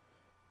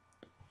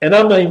 And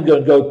I'm not even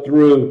going to go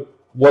through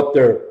what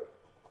they're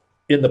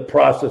in the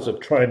process of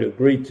trying to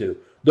agree to.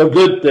 The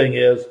good thing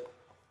is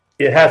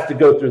it has to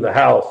go through the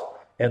House,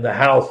 and the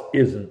House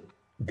isn't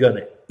going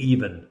to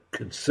even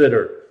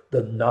consider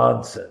the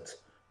nonsense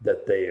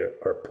that they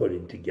are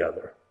putting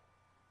together.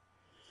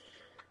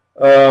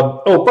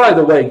 By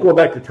the way, go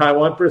back to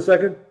Taiwan for a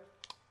second.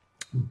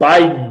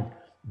 Biden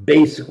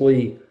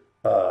basically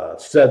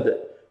said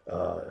that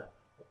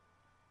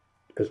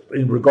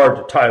in regard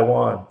to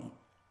Taiwan,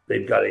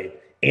 they've got an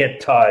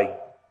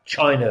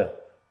anti-China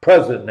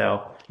president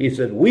now. He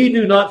said, we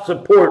do not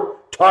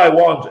support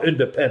Taiwan's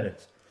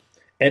independence.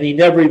 And he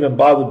never even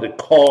bothered to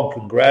call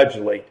and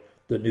congratulate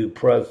the new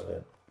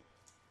president.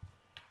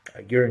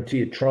 I guarantee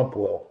you Trump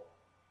will.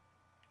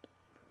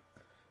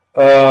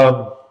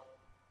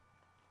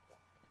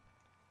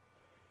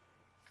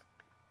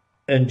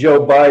 And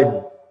Joe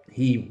Biden,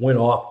 he went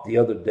off the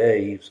other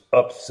day. He's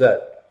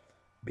upset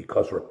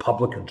because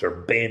Republicans are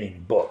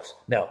banning books.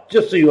 Now,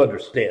 just so you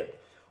understand,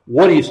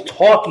 what he's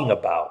talking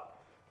about,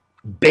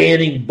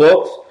 banning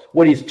books,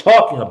 what he's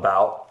talking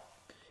about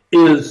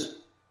is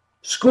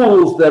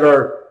schools that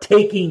are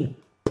taking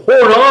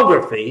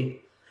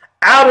pornography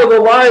out of the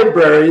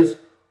libraries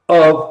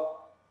of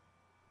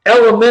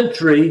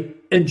elementary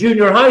and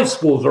junior high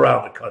schools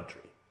around the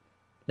country.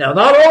 Now,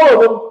 not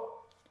all of them,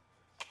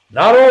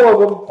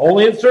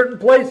 only in certain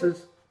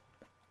places.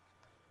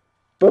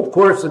 But of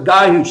course, the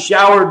guy who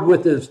showered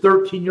with his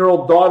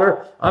 13-year-old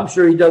daughter, I'm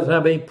sure he doesn't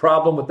have any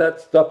problem with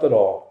that stuff at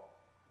all.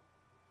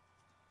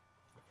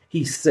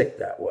 He's sick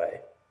that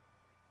way.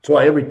 That's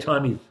why every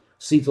time he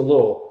sees a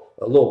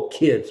little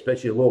kid,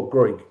 especially a little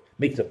girl, he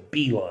makes a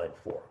beeline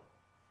for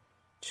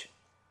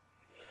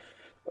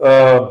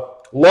him.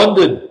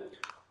 London,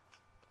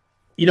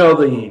 you know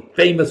the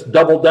famous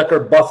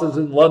double-decker buses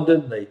in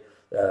London? They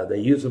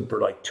use them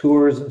for like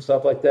tours and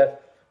stuff like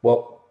that.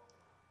 Well,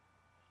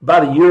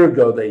 about a year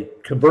ago, they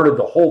converted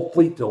the whole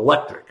fleet to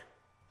electric.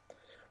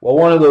 Well,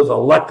 one of those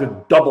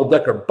electric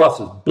double-decker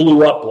buses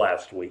blew up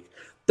last week.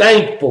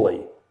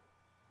 Thankfully,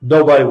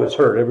 nobody was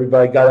hurt.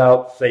 Everybody got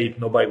out safe.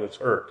 Nobody was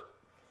hurt.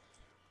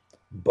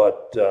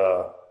 But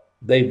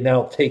they've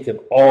now taken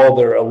all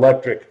their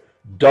electric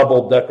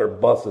double-decker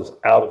buses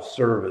out of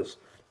service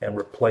and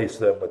replaced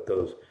them with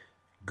those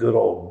good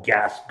old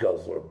gas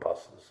guzzler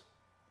buses.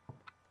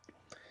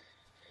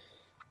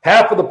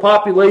 Half of the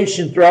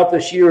population throughout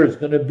this year is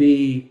going to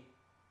be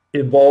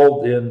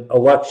involved in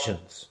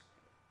elections.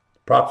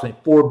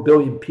 Approximately 4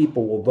 billion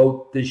people will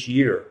vote this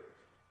year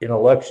in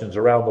elections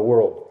around the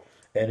world.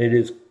 And it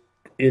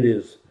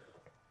is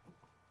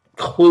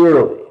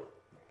clearly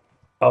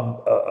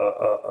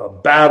a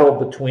battle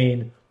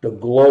between the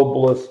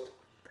globalists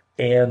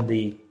and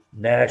the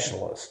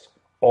nationalists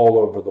all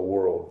over the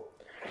world.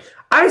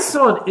 I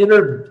saw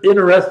an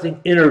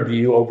interesting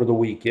interview over the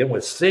weekend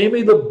with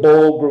Sammy the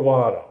Bull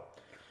Gravano.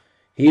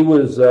 He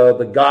was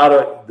the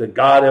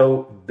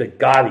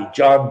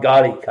John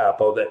Gotti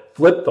capo that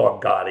flipped on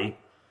Gotti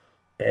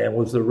and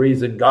was the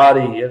reason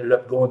Gotti ended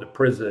up going to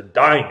prison and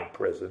dying in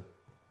prison.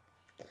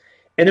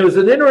 And it was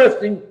an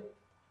interesting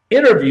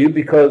interview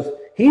because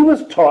he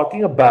was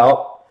talking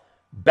about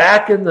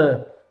back in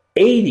the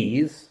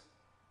 80s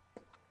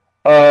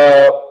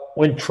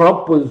when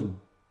Trump was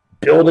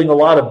building a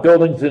lot of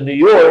buildings in New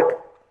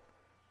York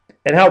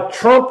and how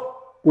Trump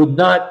would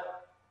not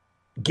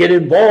get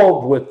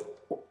involved with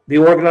the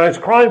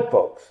organized crime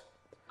folks.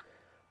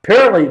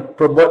 Apparently,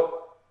 from what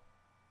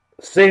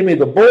Sammy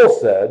the Bull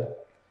said,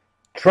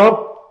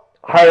 Trump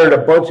hired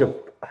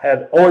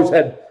always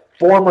had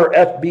former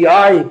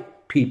FBI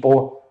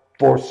people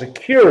for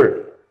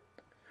security.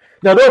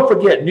 Now, don't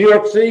forget, New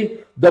York City,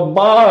 the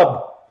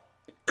mob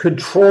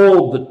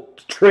controlled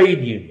the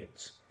trade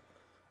unions.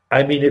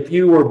 I mean, if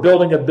you were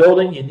building a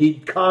building, you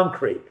need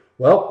concrete.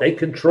 Well, they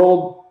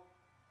controlled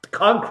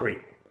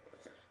concrete.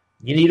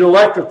 You need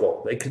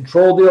electrical. They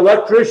controlled the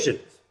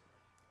electricians,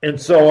 and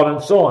so on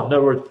and so on. In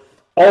other words,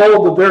 all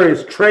of the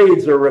various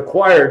trades are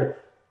required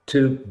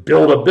to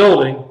build a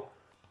building.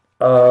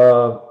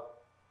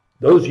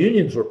 Those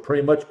unions were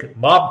pretty much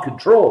mob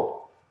controlled.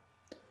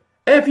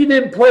 And if you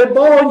didn't play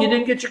ball, you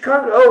didn't get your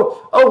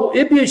concrete.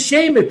 It'd be a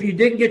shame if you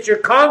didn't get your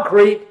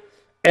concrete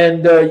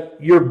and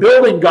your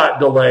building got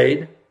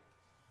delayed.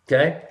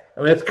 Okay? I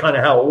mean, that's kind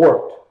of how it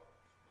worked.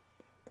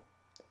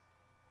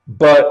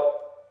 But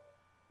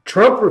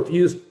Trump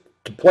refused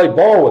to play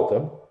ball with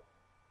them.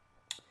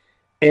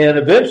 And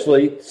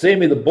eventually,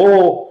 Sammy the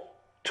Bull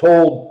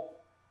told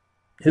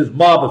his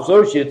mob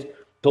associates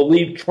to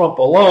leave Trump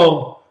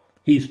alone.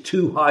 He's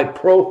too high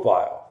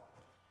profile.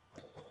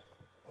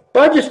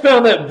 But I just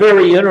found that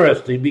very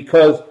interesting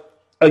because,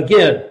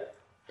 again,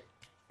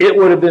 it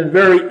would have been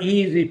very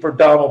easy for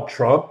Donald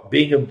Trump,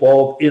 being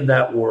involved in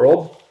that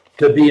world,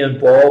 to be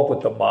involved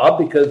with the mob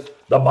because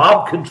the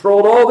mob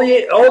controlled all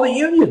the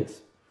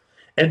unions.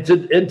 And to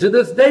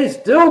this day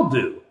still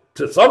do,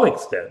 to some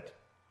extent.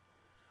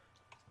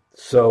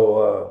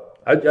 So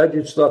I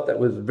just thought that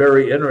was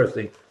very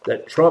interesting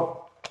that Trump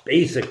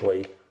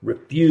basically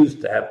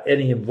refused to have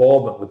any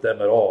involvement with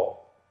them at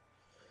all.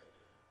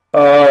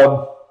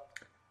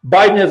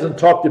 Biden hasn't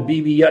talked to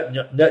Bibi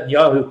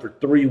Netanyahu for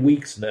 3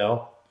 weeks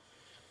now.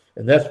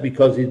 And that's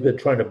because he's been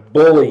trying to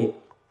bully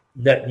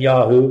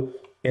Netanyahu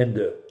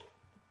into,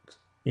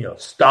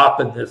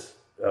 stopping this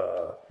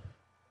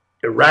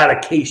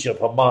eradication of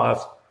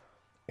Hamas.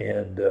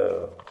 And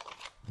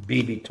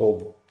Bibi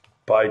told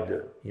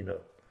Biden to,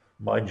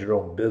 mind your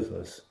own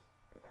business.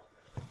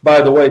 By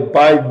the way,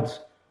 Biden's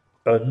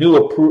new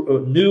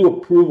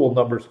approval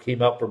numbers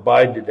came out for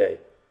Biden today.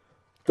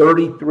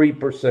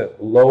 33%,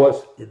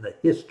 lowest in the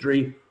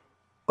history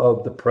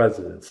of the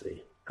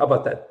presidency. How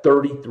about that?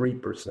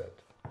 33%.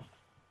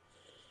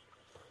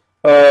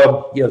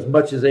 As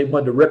much as they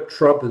wanted to rip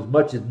Trump, as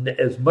much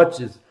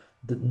as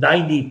the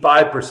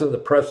 95% of the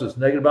press was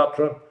negative about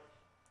Trump,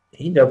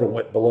 he never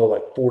went below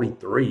like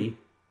 43.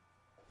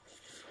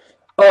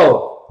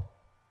 Oh,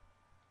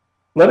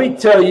 let me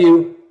tell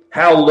you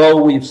how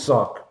low we've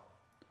sunk.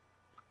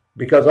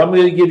 Because I'm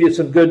going to give you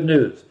some good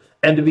news.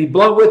 And to be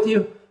blunt with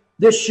you,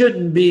 this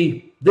should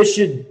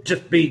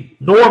just be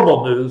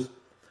normal news.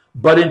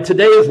 But in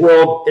today's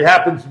world, it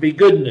happens to be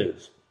good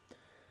news.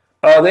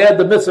 They had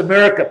the Miss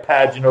America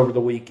pageant over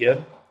the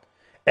weekend.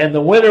 And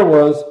the winner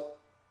was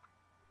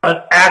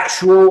an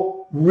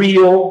actual,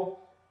 real,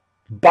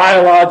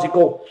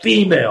 biological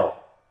female.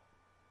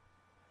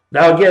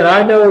 Now, again,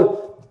 I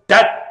know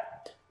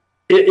that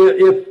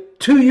if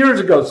 2 years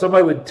ago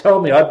somebody would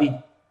tell me, I'd be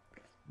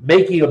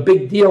making a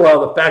big deal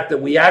out of the fact that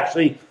we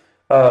actually,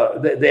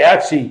 they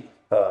actually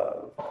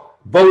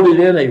voted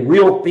in a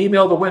real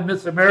female to win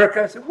Miss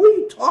America. I said, what are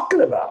you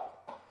talking about?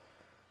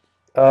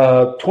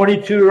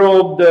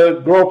 22-year-old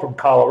girl from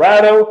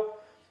Colorado.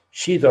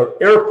 She's an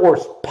Air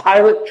Force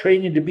pilot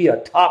training to be a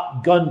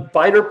Top Gun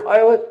fighter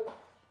pilot.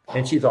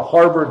 And she's a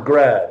Harvard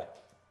grad.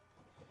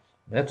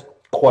 That's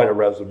quite a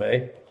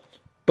resume.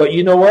 But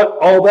you know what?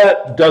 All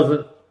that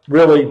doesn't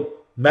really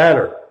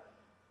matter.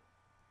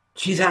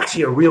 She's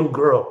actually a real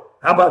girl.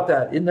 How about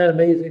that? Isn't that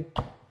amazing?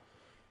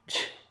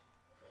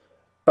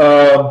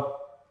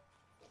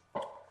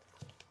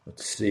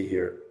 Let's see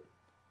here.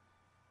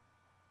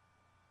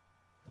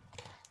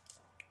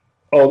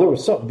 Oh, there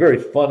was something very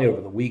funny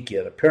over the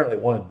weekend. Apparently,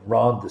 one of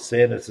Ron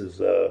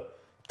DeSantis'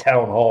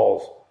 town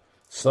halls,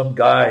 some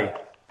guy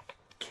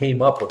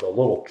came up with a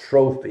little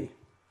trophy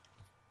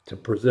to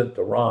present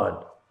to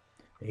Ron.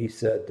 And he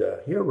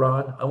said, "Here,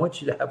 Ron, I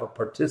want you to have a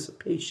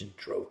participation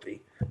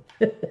trophy."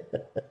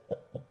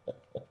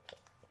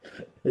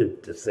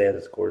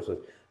 DeSantis, of course, was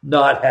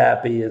not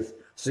happy. His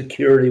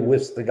security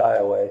whisked the guy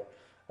away.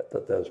 I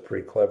thought that was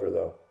pretty clever,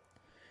 though.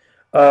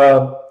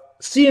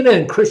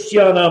 CNN,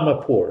 Christiane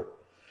Amanpour.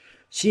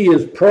 She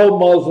is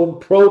pro-Muslim,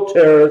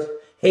 pro-terrorist,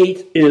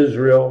 hates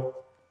Israel.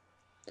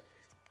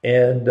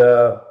 And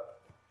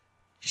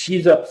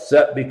she's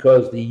upset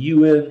because the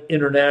UN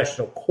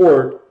International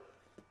Court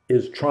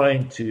is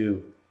trying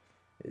to,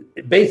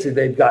 basically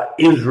they've got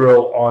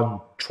Israel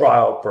on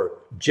trial for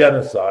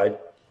genocide.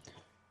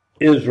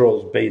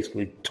 Israel's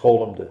basically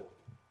told them to,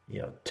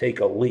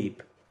 take a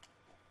leap.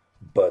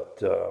 But,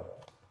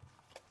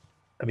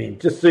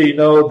 just so you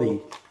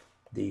know,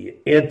 the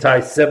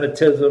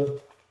anti-Semitism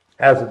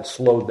hasn't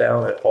slowed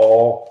down at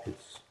all.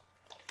 It's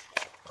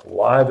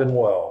alive and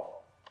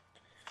well.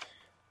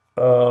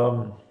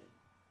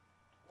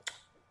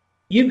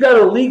 You've got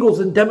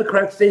illegals in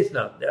Democratic states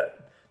now.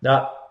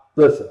 Now,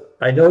 listen,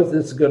 I know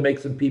this is going to make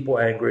some people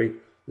angry.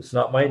 It's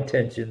not my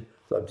intention,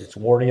 so I'm just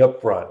warning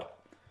up front.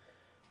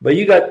 But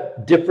you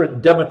got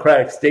different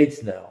Democratic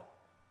states now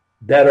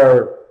that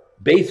are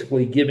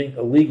basically giving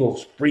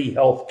illegals free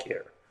health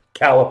care,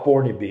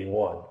 California being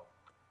one.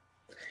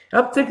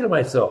 I'm thinking to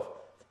myself,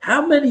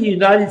 how many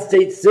United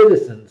States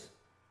citizens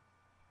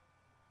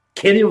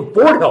can't even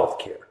afford health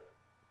care?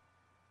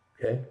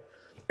 Okay?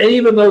 And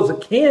even those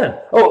that can.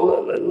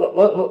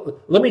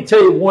 Let me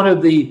tell you one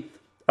of the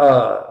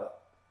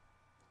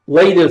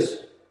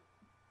latest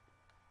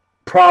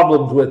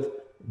problems with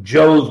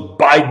Joe's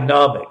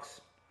Bidenomics.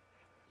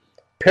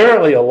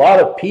 Apparently, a lot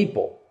of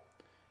people,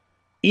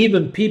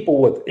 even people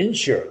with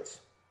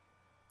insurance,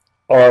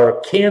 are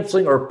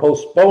canceling or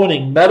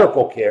postponing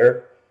medical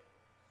care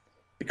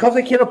because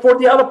they can't afford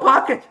the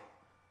out-of-pocket.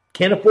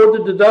 Can't afford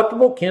the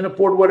deductible, can't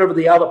afford whatever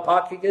the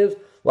out-of-pocket is.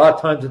 A lot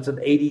of times it's an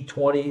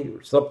 80-20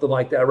 or something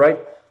like that, right?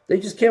 They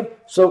just can't.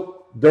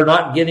 So they're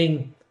not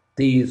getting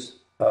these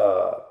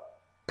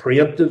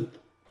preemptive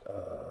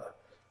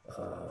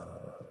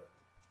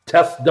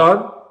tests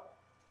done.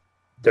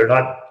 They're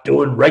not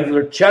doing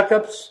regular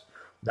checkups,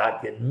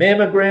 not getting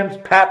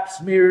mammograms, pap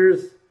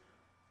smears,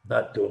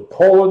 not doing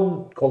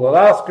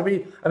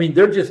colonoscopy.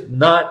 They're just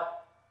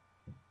not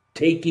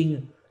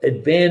taking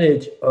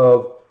advantage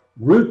of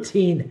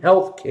routine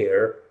health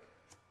care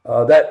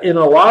that in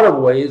a lot of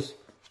ways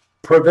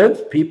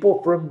prevents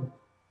people from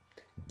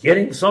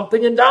getting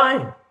something and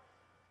dying.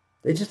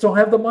 They just don't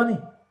have the money.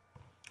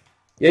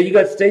 Yeah, you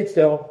got states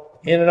now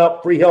handing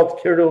out free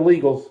health care to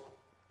illegals.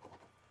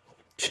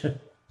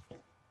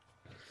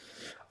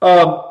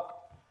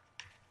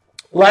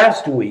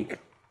 Last week,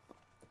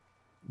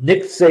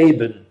 Nick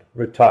Saban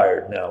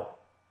retired. Now,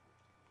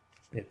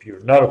 if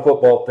you're not a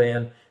football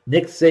fan,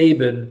 Nick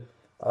Saban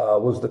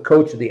was the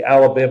coach of the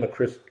Alabama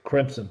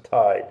Crimson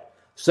Tide.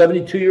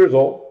 72 years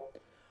old.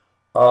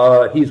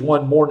 He's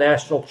won more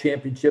national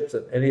championships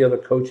than any other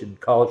coach in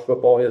college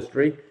football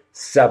history.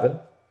 7.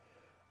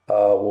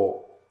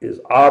 Is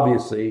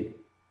obviously,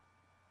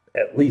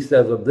 at least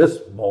as of this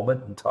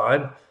moment in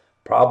time,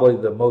 probably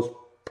the most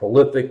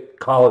prolific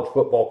college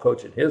football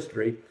coach in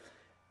history.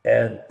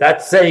 And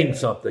that's saying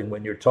something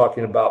when you're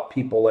talking about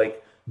people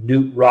like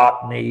Newt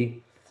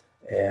Rockne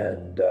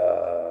and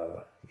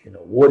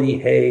Woody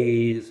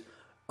Hayes,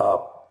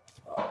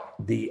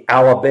 the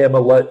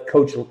Alabama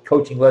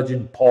coaching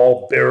legend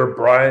Paul Bear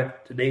Bryant,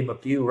 to name a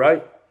few,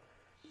 right?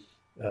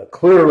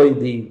 Clearly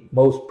the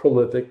most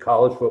prolific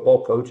college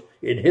football coach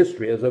in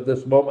history as of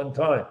this moment in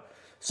time.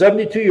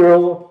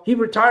 72-year-old, he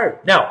retired.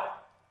 Now,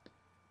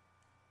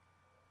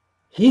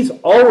 he's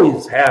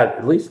always had,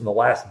 at least in the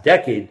last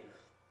decade,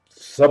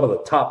 some of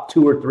the top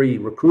 2 or 3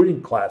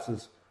 recruiting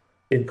classes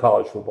in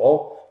college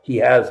football. He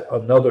has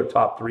another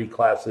top 3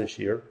 class this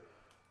year.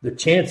 The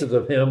chances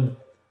of him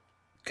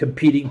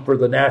competing for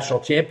the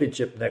national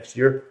championship next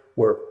year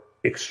were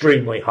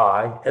extremely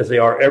high, as they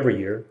are every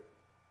year.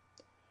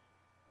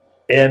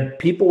 And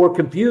people were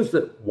confused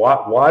that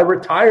why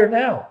retire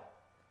now?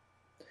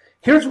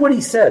 Here's what he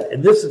said,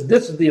 and this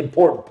is the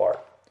important part.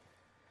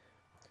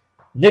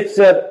 Nick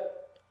said,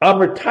 "I'm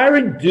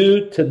retiring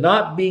due to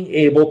not being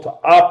able to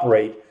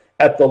operate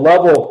at the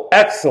level of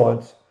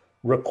excellence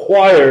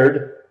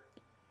required,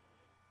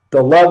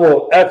 the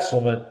level of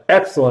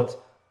excellence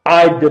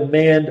I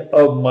demand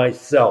of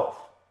myself."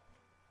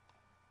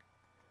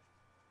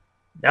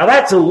 Now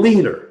that's a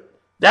leader.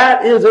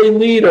 That is a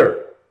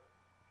leader.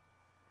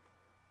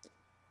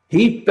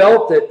 He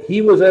felt that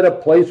he was at a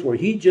place where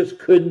he just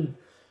couldn't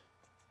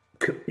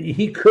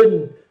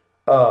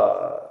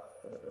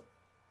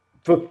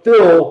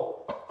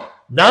fulfill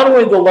not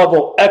only the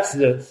level of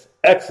excellence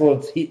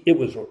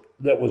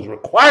that was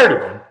required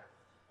of him,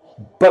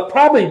 but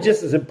probably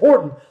just as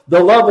important, the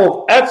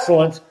level of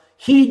excellence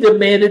he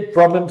demanded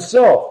from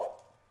himself.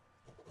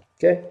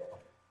 Okay?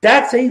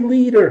 That's a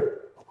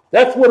leader.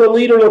 That's what a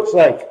leader looks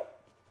like.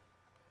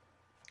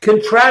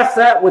 Contrast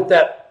that with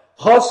that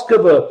husk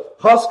of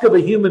a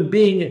human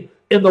being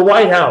in the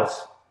White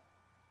House.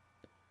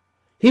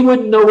 He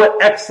wouldn't know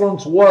what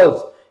excellence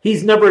was.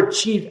 He's never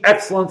achieved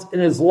excellence in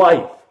his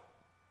life.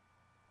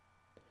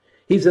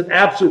 He's an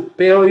absolute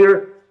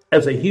failure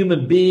as a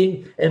human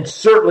being, and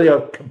certainly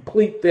a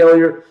complete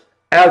failure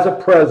as a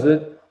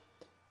president,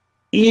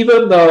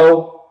 even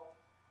though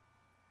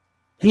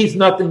he's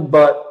nothing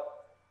but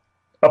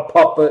a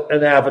puppet,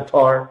 an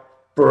avatar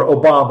for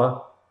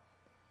Obama.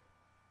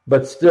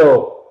 But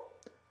still,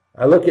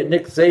 I look at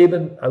Nick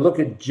Saban, I look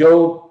at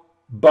Joe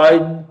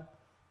Biden,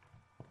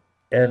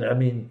 and I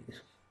mean,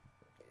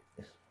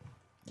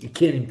 you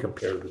can't even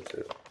compare the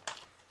two.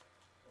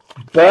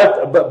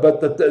 But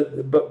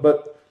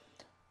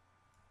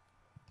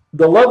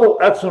the level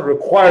of excellence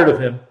required of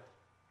him,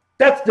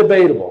 that's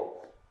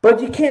debatable.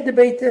 But you can't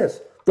debate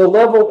this. The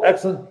level of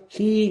excellence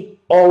he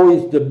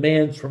always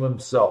demands from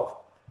himself.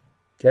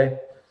 Okay?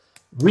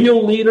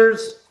 Real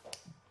leaders,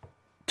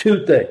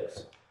 two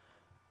things.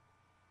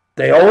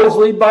 They always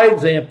lead by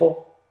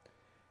example,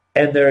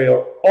 and they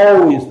are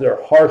always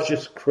their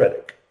harshest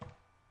critic.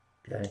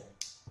 Okay?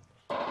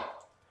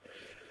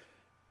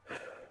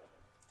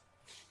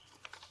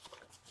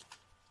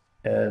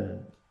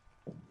 And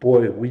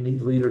boy, we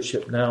need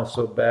leadership now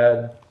so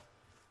bad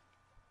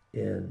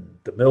in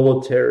the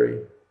military,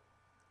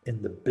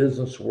 in the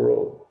business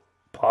world,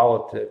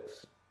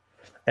 politics.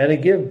 And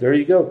again, there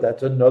you go.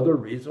 That's another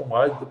reason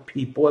why the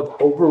people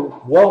have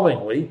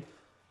overwhelmingly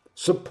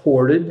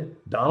supported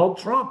Donald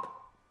Trump.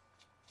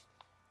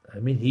 I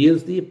mean, he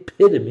is the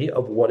epitome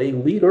of what a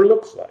leader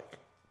looks like.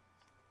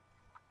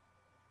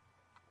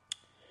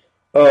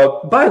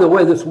 By the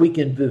way, this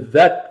weekend,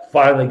 Vivek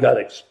finally got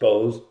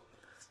exposed.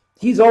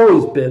 He's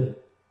always been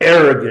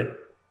arrogant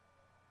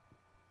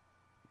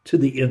to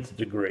the nth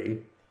degree.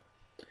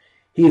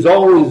 He's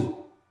always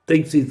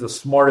thinks he's the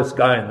smartest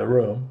guy in the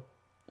room.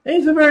 And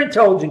he's a very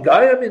intelligent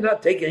guy. I mean,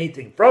 not take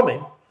anything from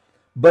him,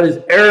 but his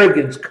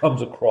arrogance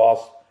comes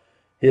across.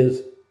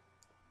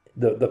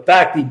 The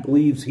fact he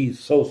believes he's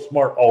so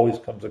smart always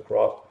comes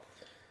across.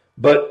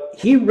 But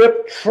he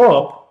ripped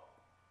Trump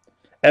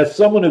as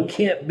someone who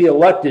can't be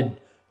elected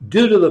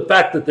due to the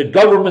fact that the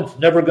government's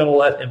never going to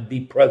let him be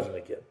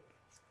president again.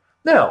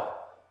 Now,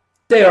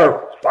 they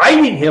are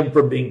fighting him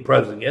from being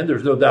president again.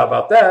 There's no doubt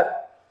about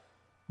that.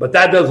 But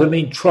that doesn't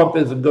mean Trump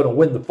isn't going to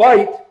win the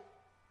fight.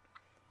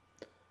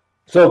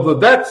 So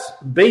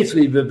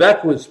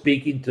Vivek was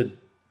speaking to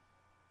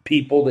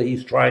people that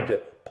he's trying to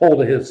pull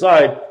to his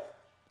side.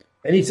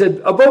 And he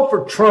said, a vote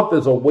for Trump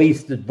is a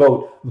wasted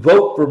vote.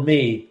 Vote for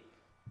me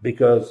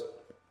because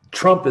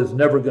Trump is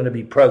never going to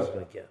be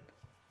president again.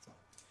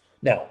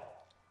 Now,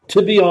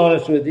 to be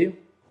honest with you,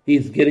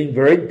 he's getting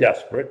very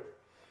desperate.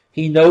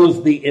 He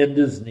knows the end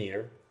is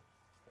near.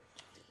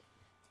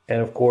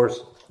 And of course,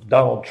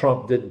 Donald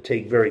Trump didn't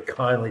take very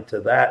kindly to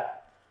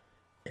that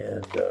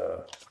and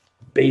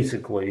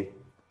basically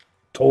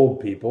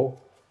told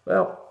people,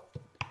 well,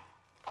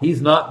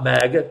 he's not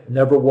MAGA,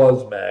 never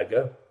was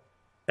MAGA,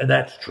 and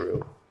that's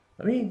true.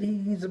 I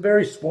mean, he's a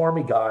very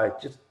swarmy guy,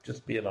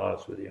 just being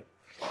honest with you.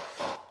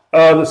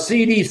 The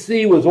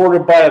CDC was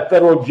ordered by a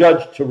federal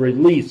judge to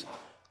release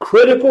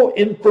critical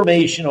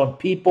information on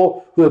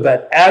people who have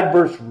had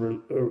adverse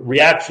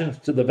reactions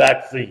to the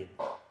vaccine.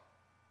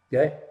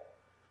 Okay?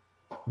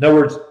 In other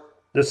words,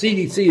 the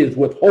CDC is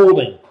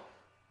withholding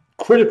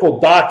critical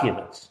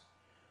documents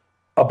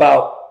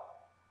about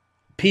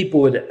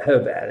people who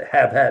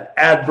have had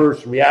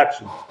adverse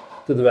reactions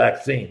to the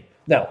vaccine.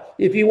 Now,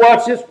 if you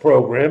watch this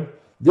program,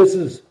 this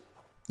is,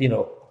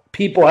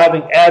 people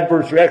having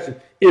adverse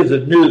reactions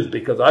isn't news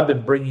because I've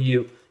been bringing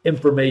you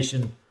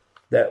information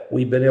that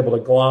we've been able to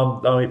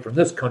glom not only from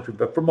this country,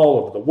 but from all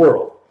over the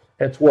world.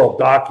 It's well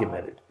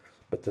documented.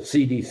 But the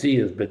CDC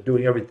has been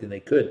doing everything they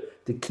could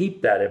to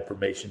keep that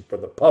information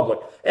from the public.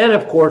 And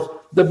of course,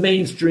 the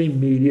mainstream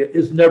media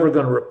is never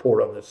going to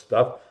report on this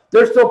stuff.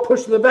 They're still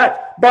pushing it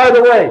back. By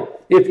the way,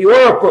 if you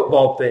are a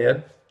football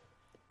fan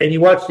and you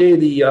watched any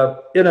of the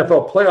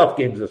NFL playoff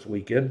games this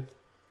weekend,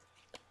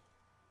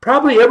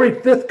 probably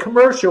every fifth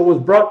commercial was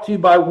brought to you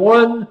by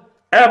one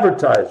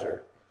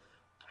advertiser,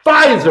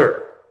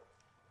 Pfizer.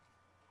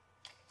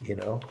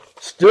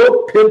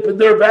 Still pimping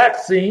their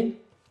vaccine,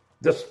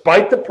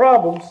 despite the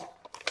problems,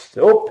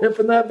 still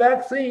pimping that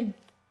vaccine.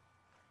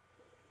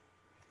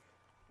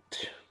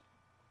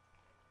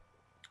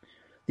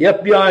 The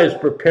FBI is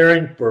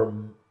preparing for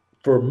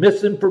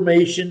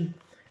misinformation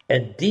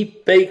and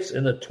deep fakes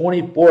in the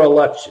 24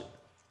 election.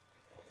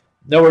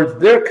 In other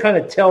words, they're kind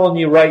of telling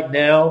you right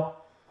now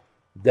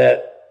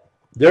that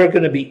they're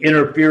going to be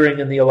interfering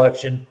in the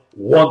election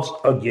once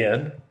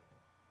again.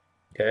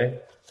 Okay?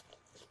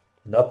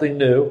 Nothing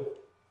new.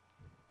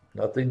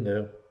 Nothing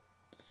new.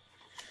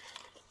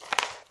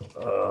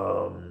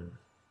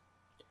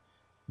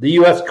 The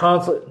U.S.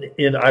 consulate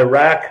in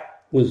Iraq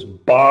was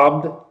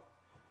bombed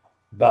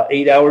about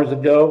 8 hours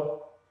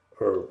ago,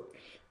 or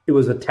it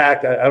was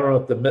attacked. I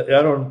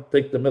don't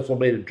think the missile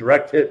made a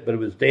direct hit, but it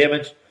was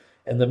damaged.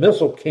 and the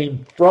missile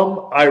came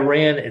from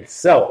Iran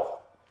itself.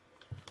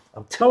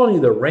 I'm telling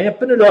you, they're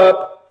ramping it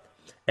up,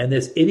 and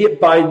this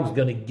idiot Biden's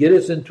going to get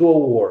us into a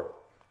war.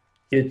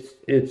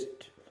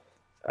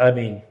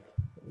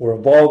 We're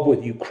involved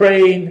with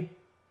Ukraine.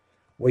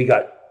 We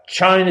got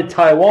China,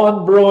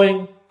 Taiwan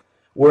brewing.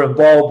 We're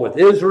involved with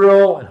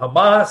Israel and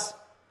Hamas.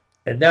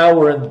 And now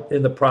we're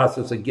in the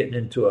process of getting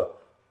into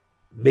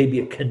maybe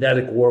a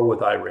kinetic war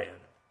with Iran.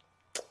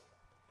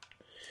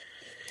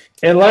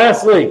 And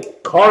lastly,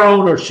 car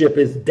ownership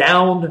is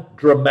down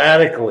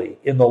dramatically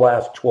in the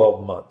last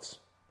 12 months.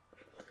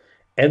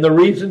 And the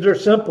reasons are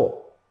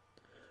simple.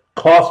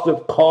 Cost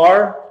of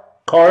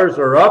cars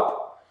are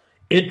up.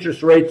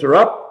 Interest rates are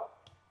up.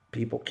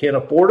 People can't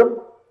afford them.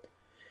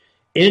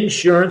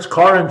 Insurance,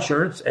 car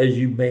insurance, as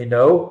you may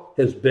know,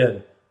 has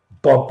been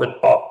bumping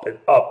up and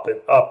up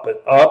and up and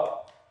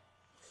up.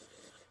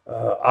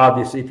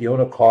 Obviously, if you own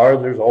a car,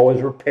 there's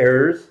always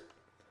repairs.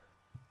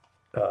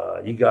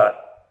 You got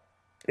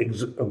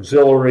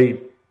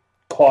auxiliary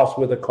costs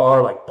with a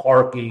car, like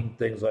parking,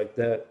 things like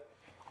that.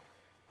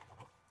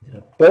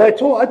 But I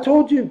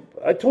told you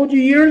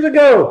years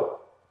ago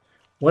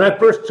when I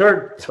first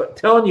started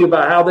telling you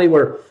about how they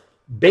were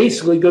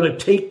basically going to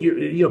take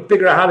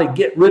figure out how to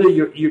get rid of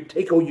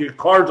take your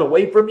cars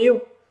away from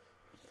you.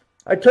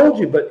 I told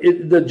you, but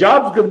the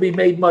job's going to be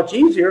made much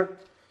easier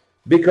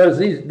because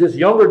this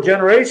younger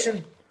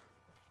generation,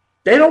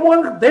 they don't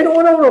want to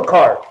own a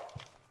car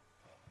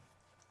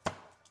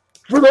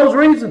for those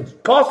reasons.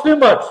 Costs too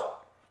much.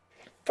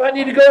 If I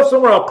need to go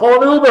somewhere, I'll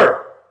call an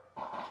Uber.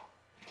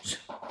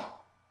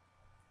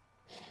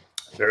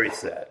 Very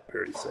sad,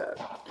 very sad.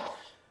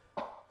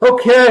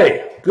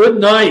 Okay, good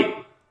night.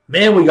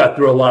 Man, we got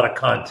through a lot of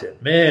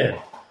content. Man,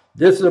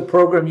 this is a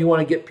program you want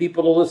to get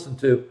people to listen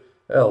to.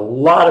 A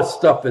lot of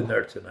stuff in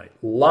there tonight.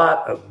 A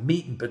lot of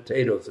meat and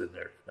potatoes in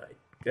there tonight.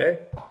 Okay?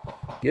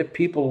 Get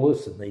people to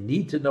listen. They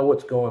need to know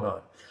what's going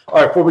on. All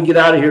right, before we get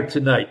out of here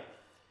tonight,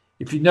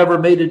 if you've never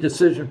made a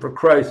decision for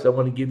Christ, I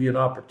want to give you an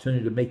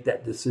opportunity to make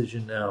that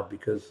decision now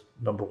because,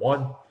 number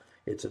one,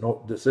 it's a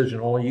decision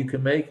only you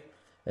can make.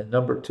 And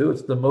number two,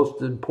 it's the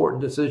most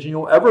important decision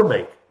you'll ever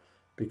make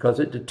because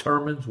it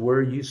determines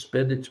where you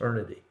spend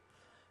eternity.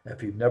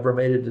 If you've never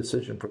made a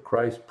decision for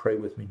Christ, pray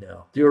with me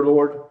now. Dear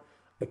Lord,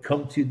 I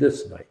come to you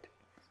this night,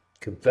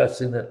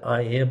 confessing that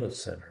I am a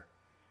sinner.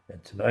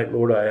 And tonight,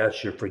 Lord, I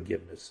ask your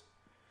forgiveness.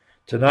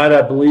 Tonight,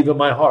 I believe in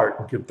my heart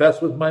and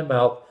confess with my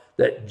mouth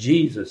that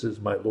Jesus is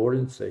my Lord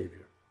and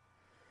Savior.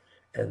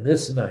 And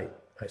this night,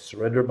 I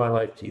surrender my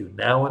life to you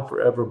now and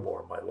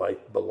forevermore. My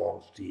life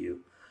belongs to you.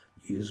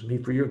 Use me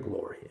for your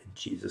glory. In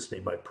Jesus'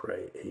 name I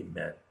pray.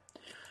 Amen.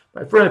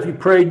 My friend, if you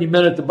prayed and you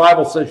meant it, the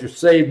Bible says you're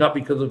saved, not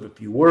because of a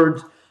few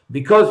words.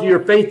 Because of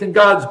your faith in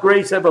God's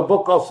grace, I have a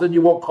book I'll send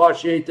you, won't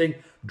cost you anything.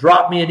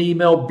 Drop me an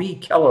email,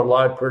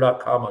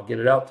 bkeller@liveprayer.com. I'll get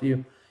it out to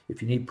you.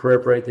 If you need prayer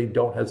for anything,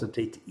 don't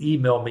hesitate to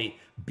email me,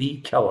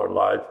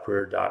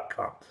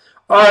 bkeller@liveprayer.com.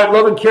 All right,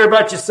 love and care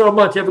about you so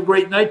much. Have a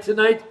great night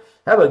tonight.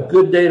 Have a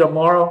good day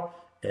tomorrow.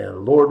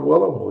 And Lord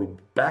willing, we'll be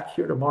back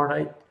here tomorrow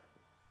night,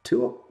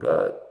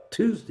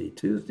 Tuesday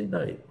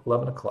night,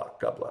 11 o'clock.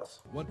 God bless.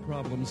 What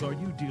problems are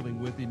you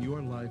dealing with in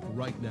your life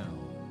right now?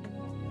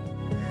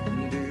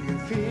 Do you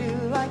feel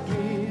like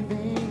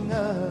giving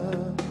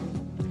up?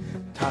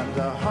 Times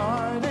are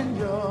hard and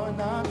you're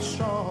not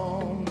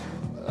strong.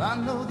 Well, I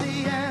know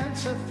the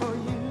answer for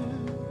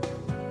you,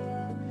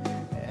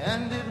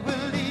 and it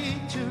will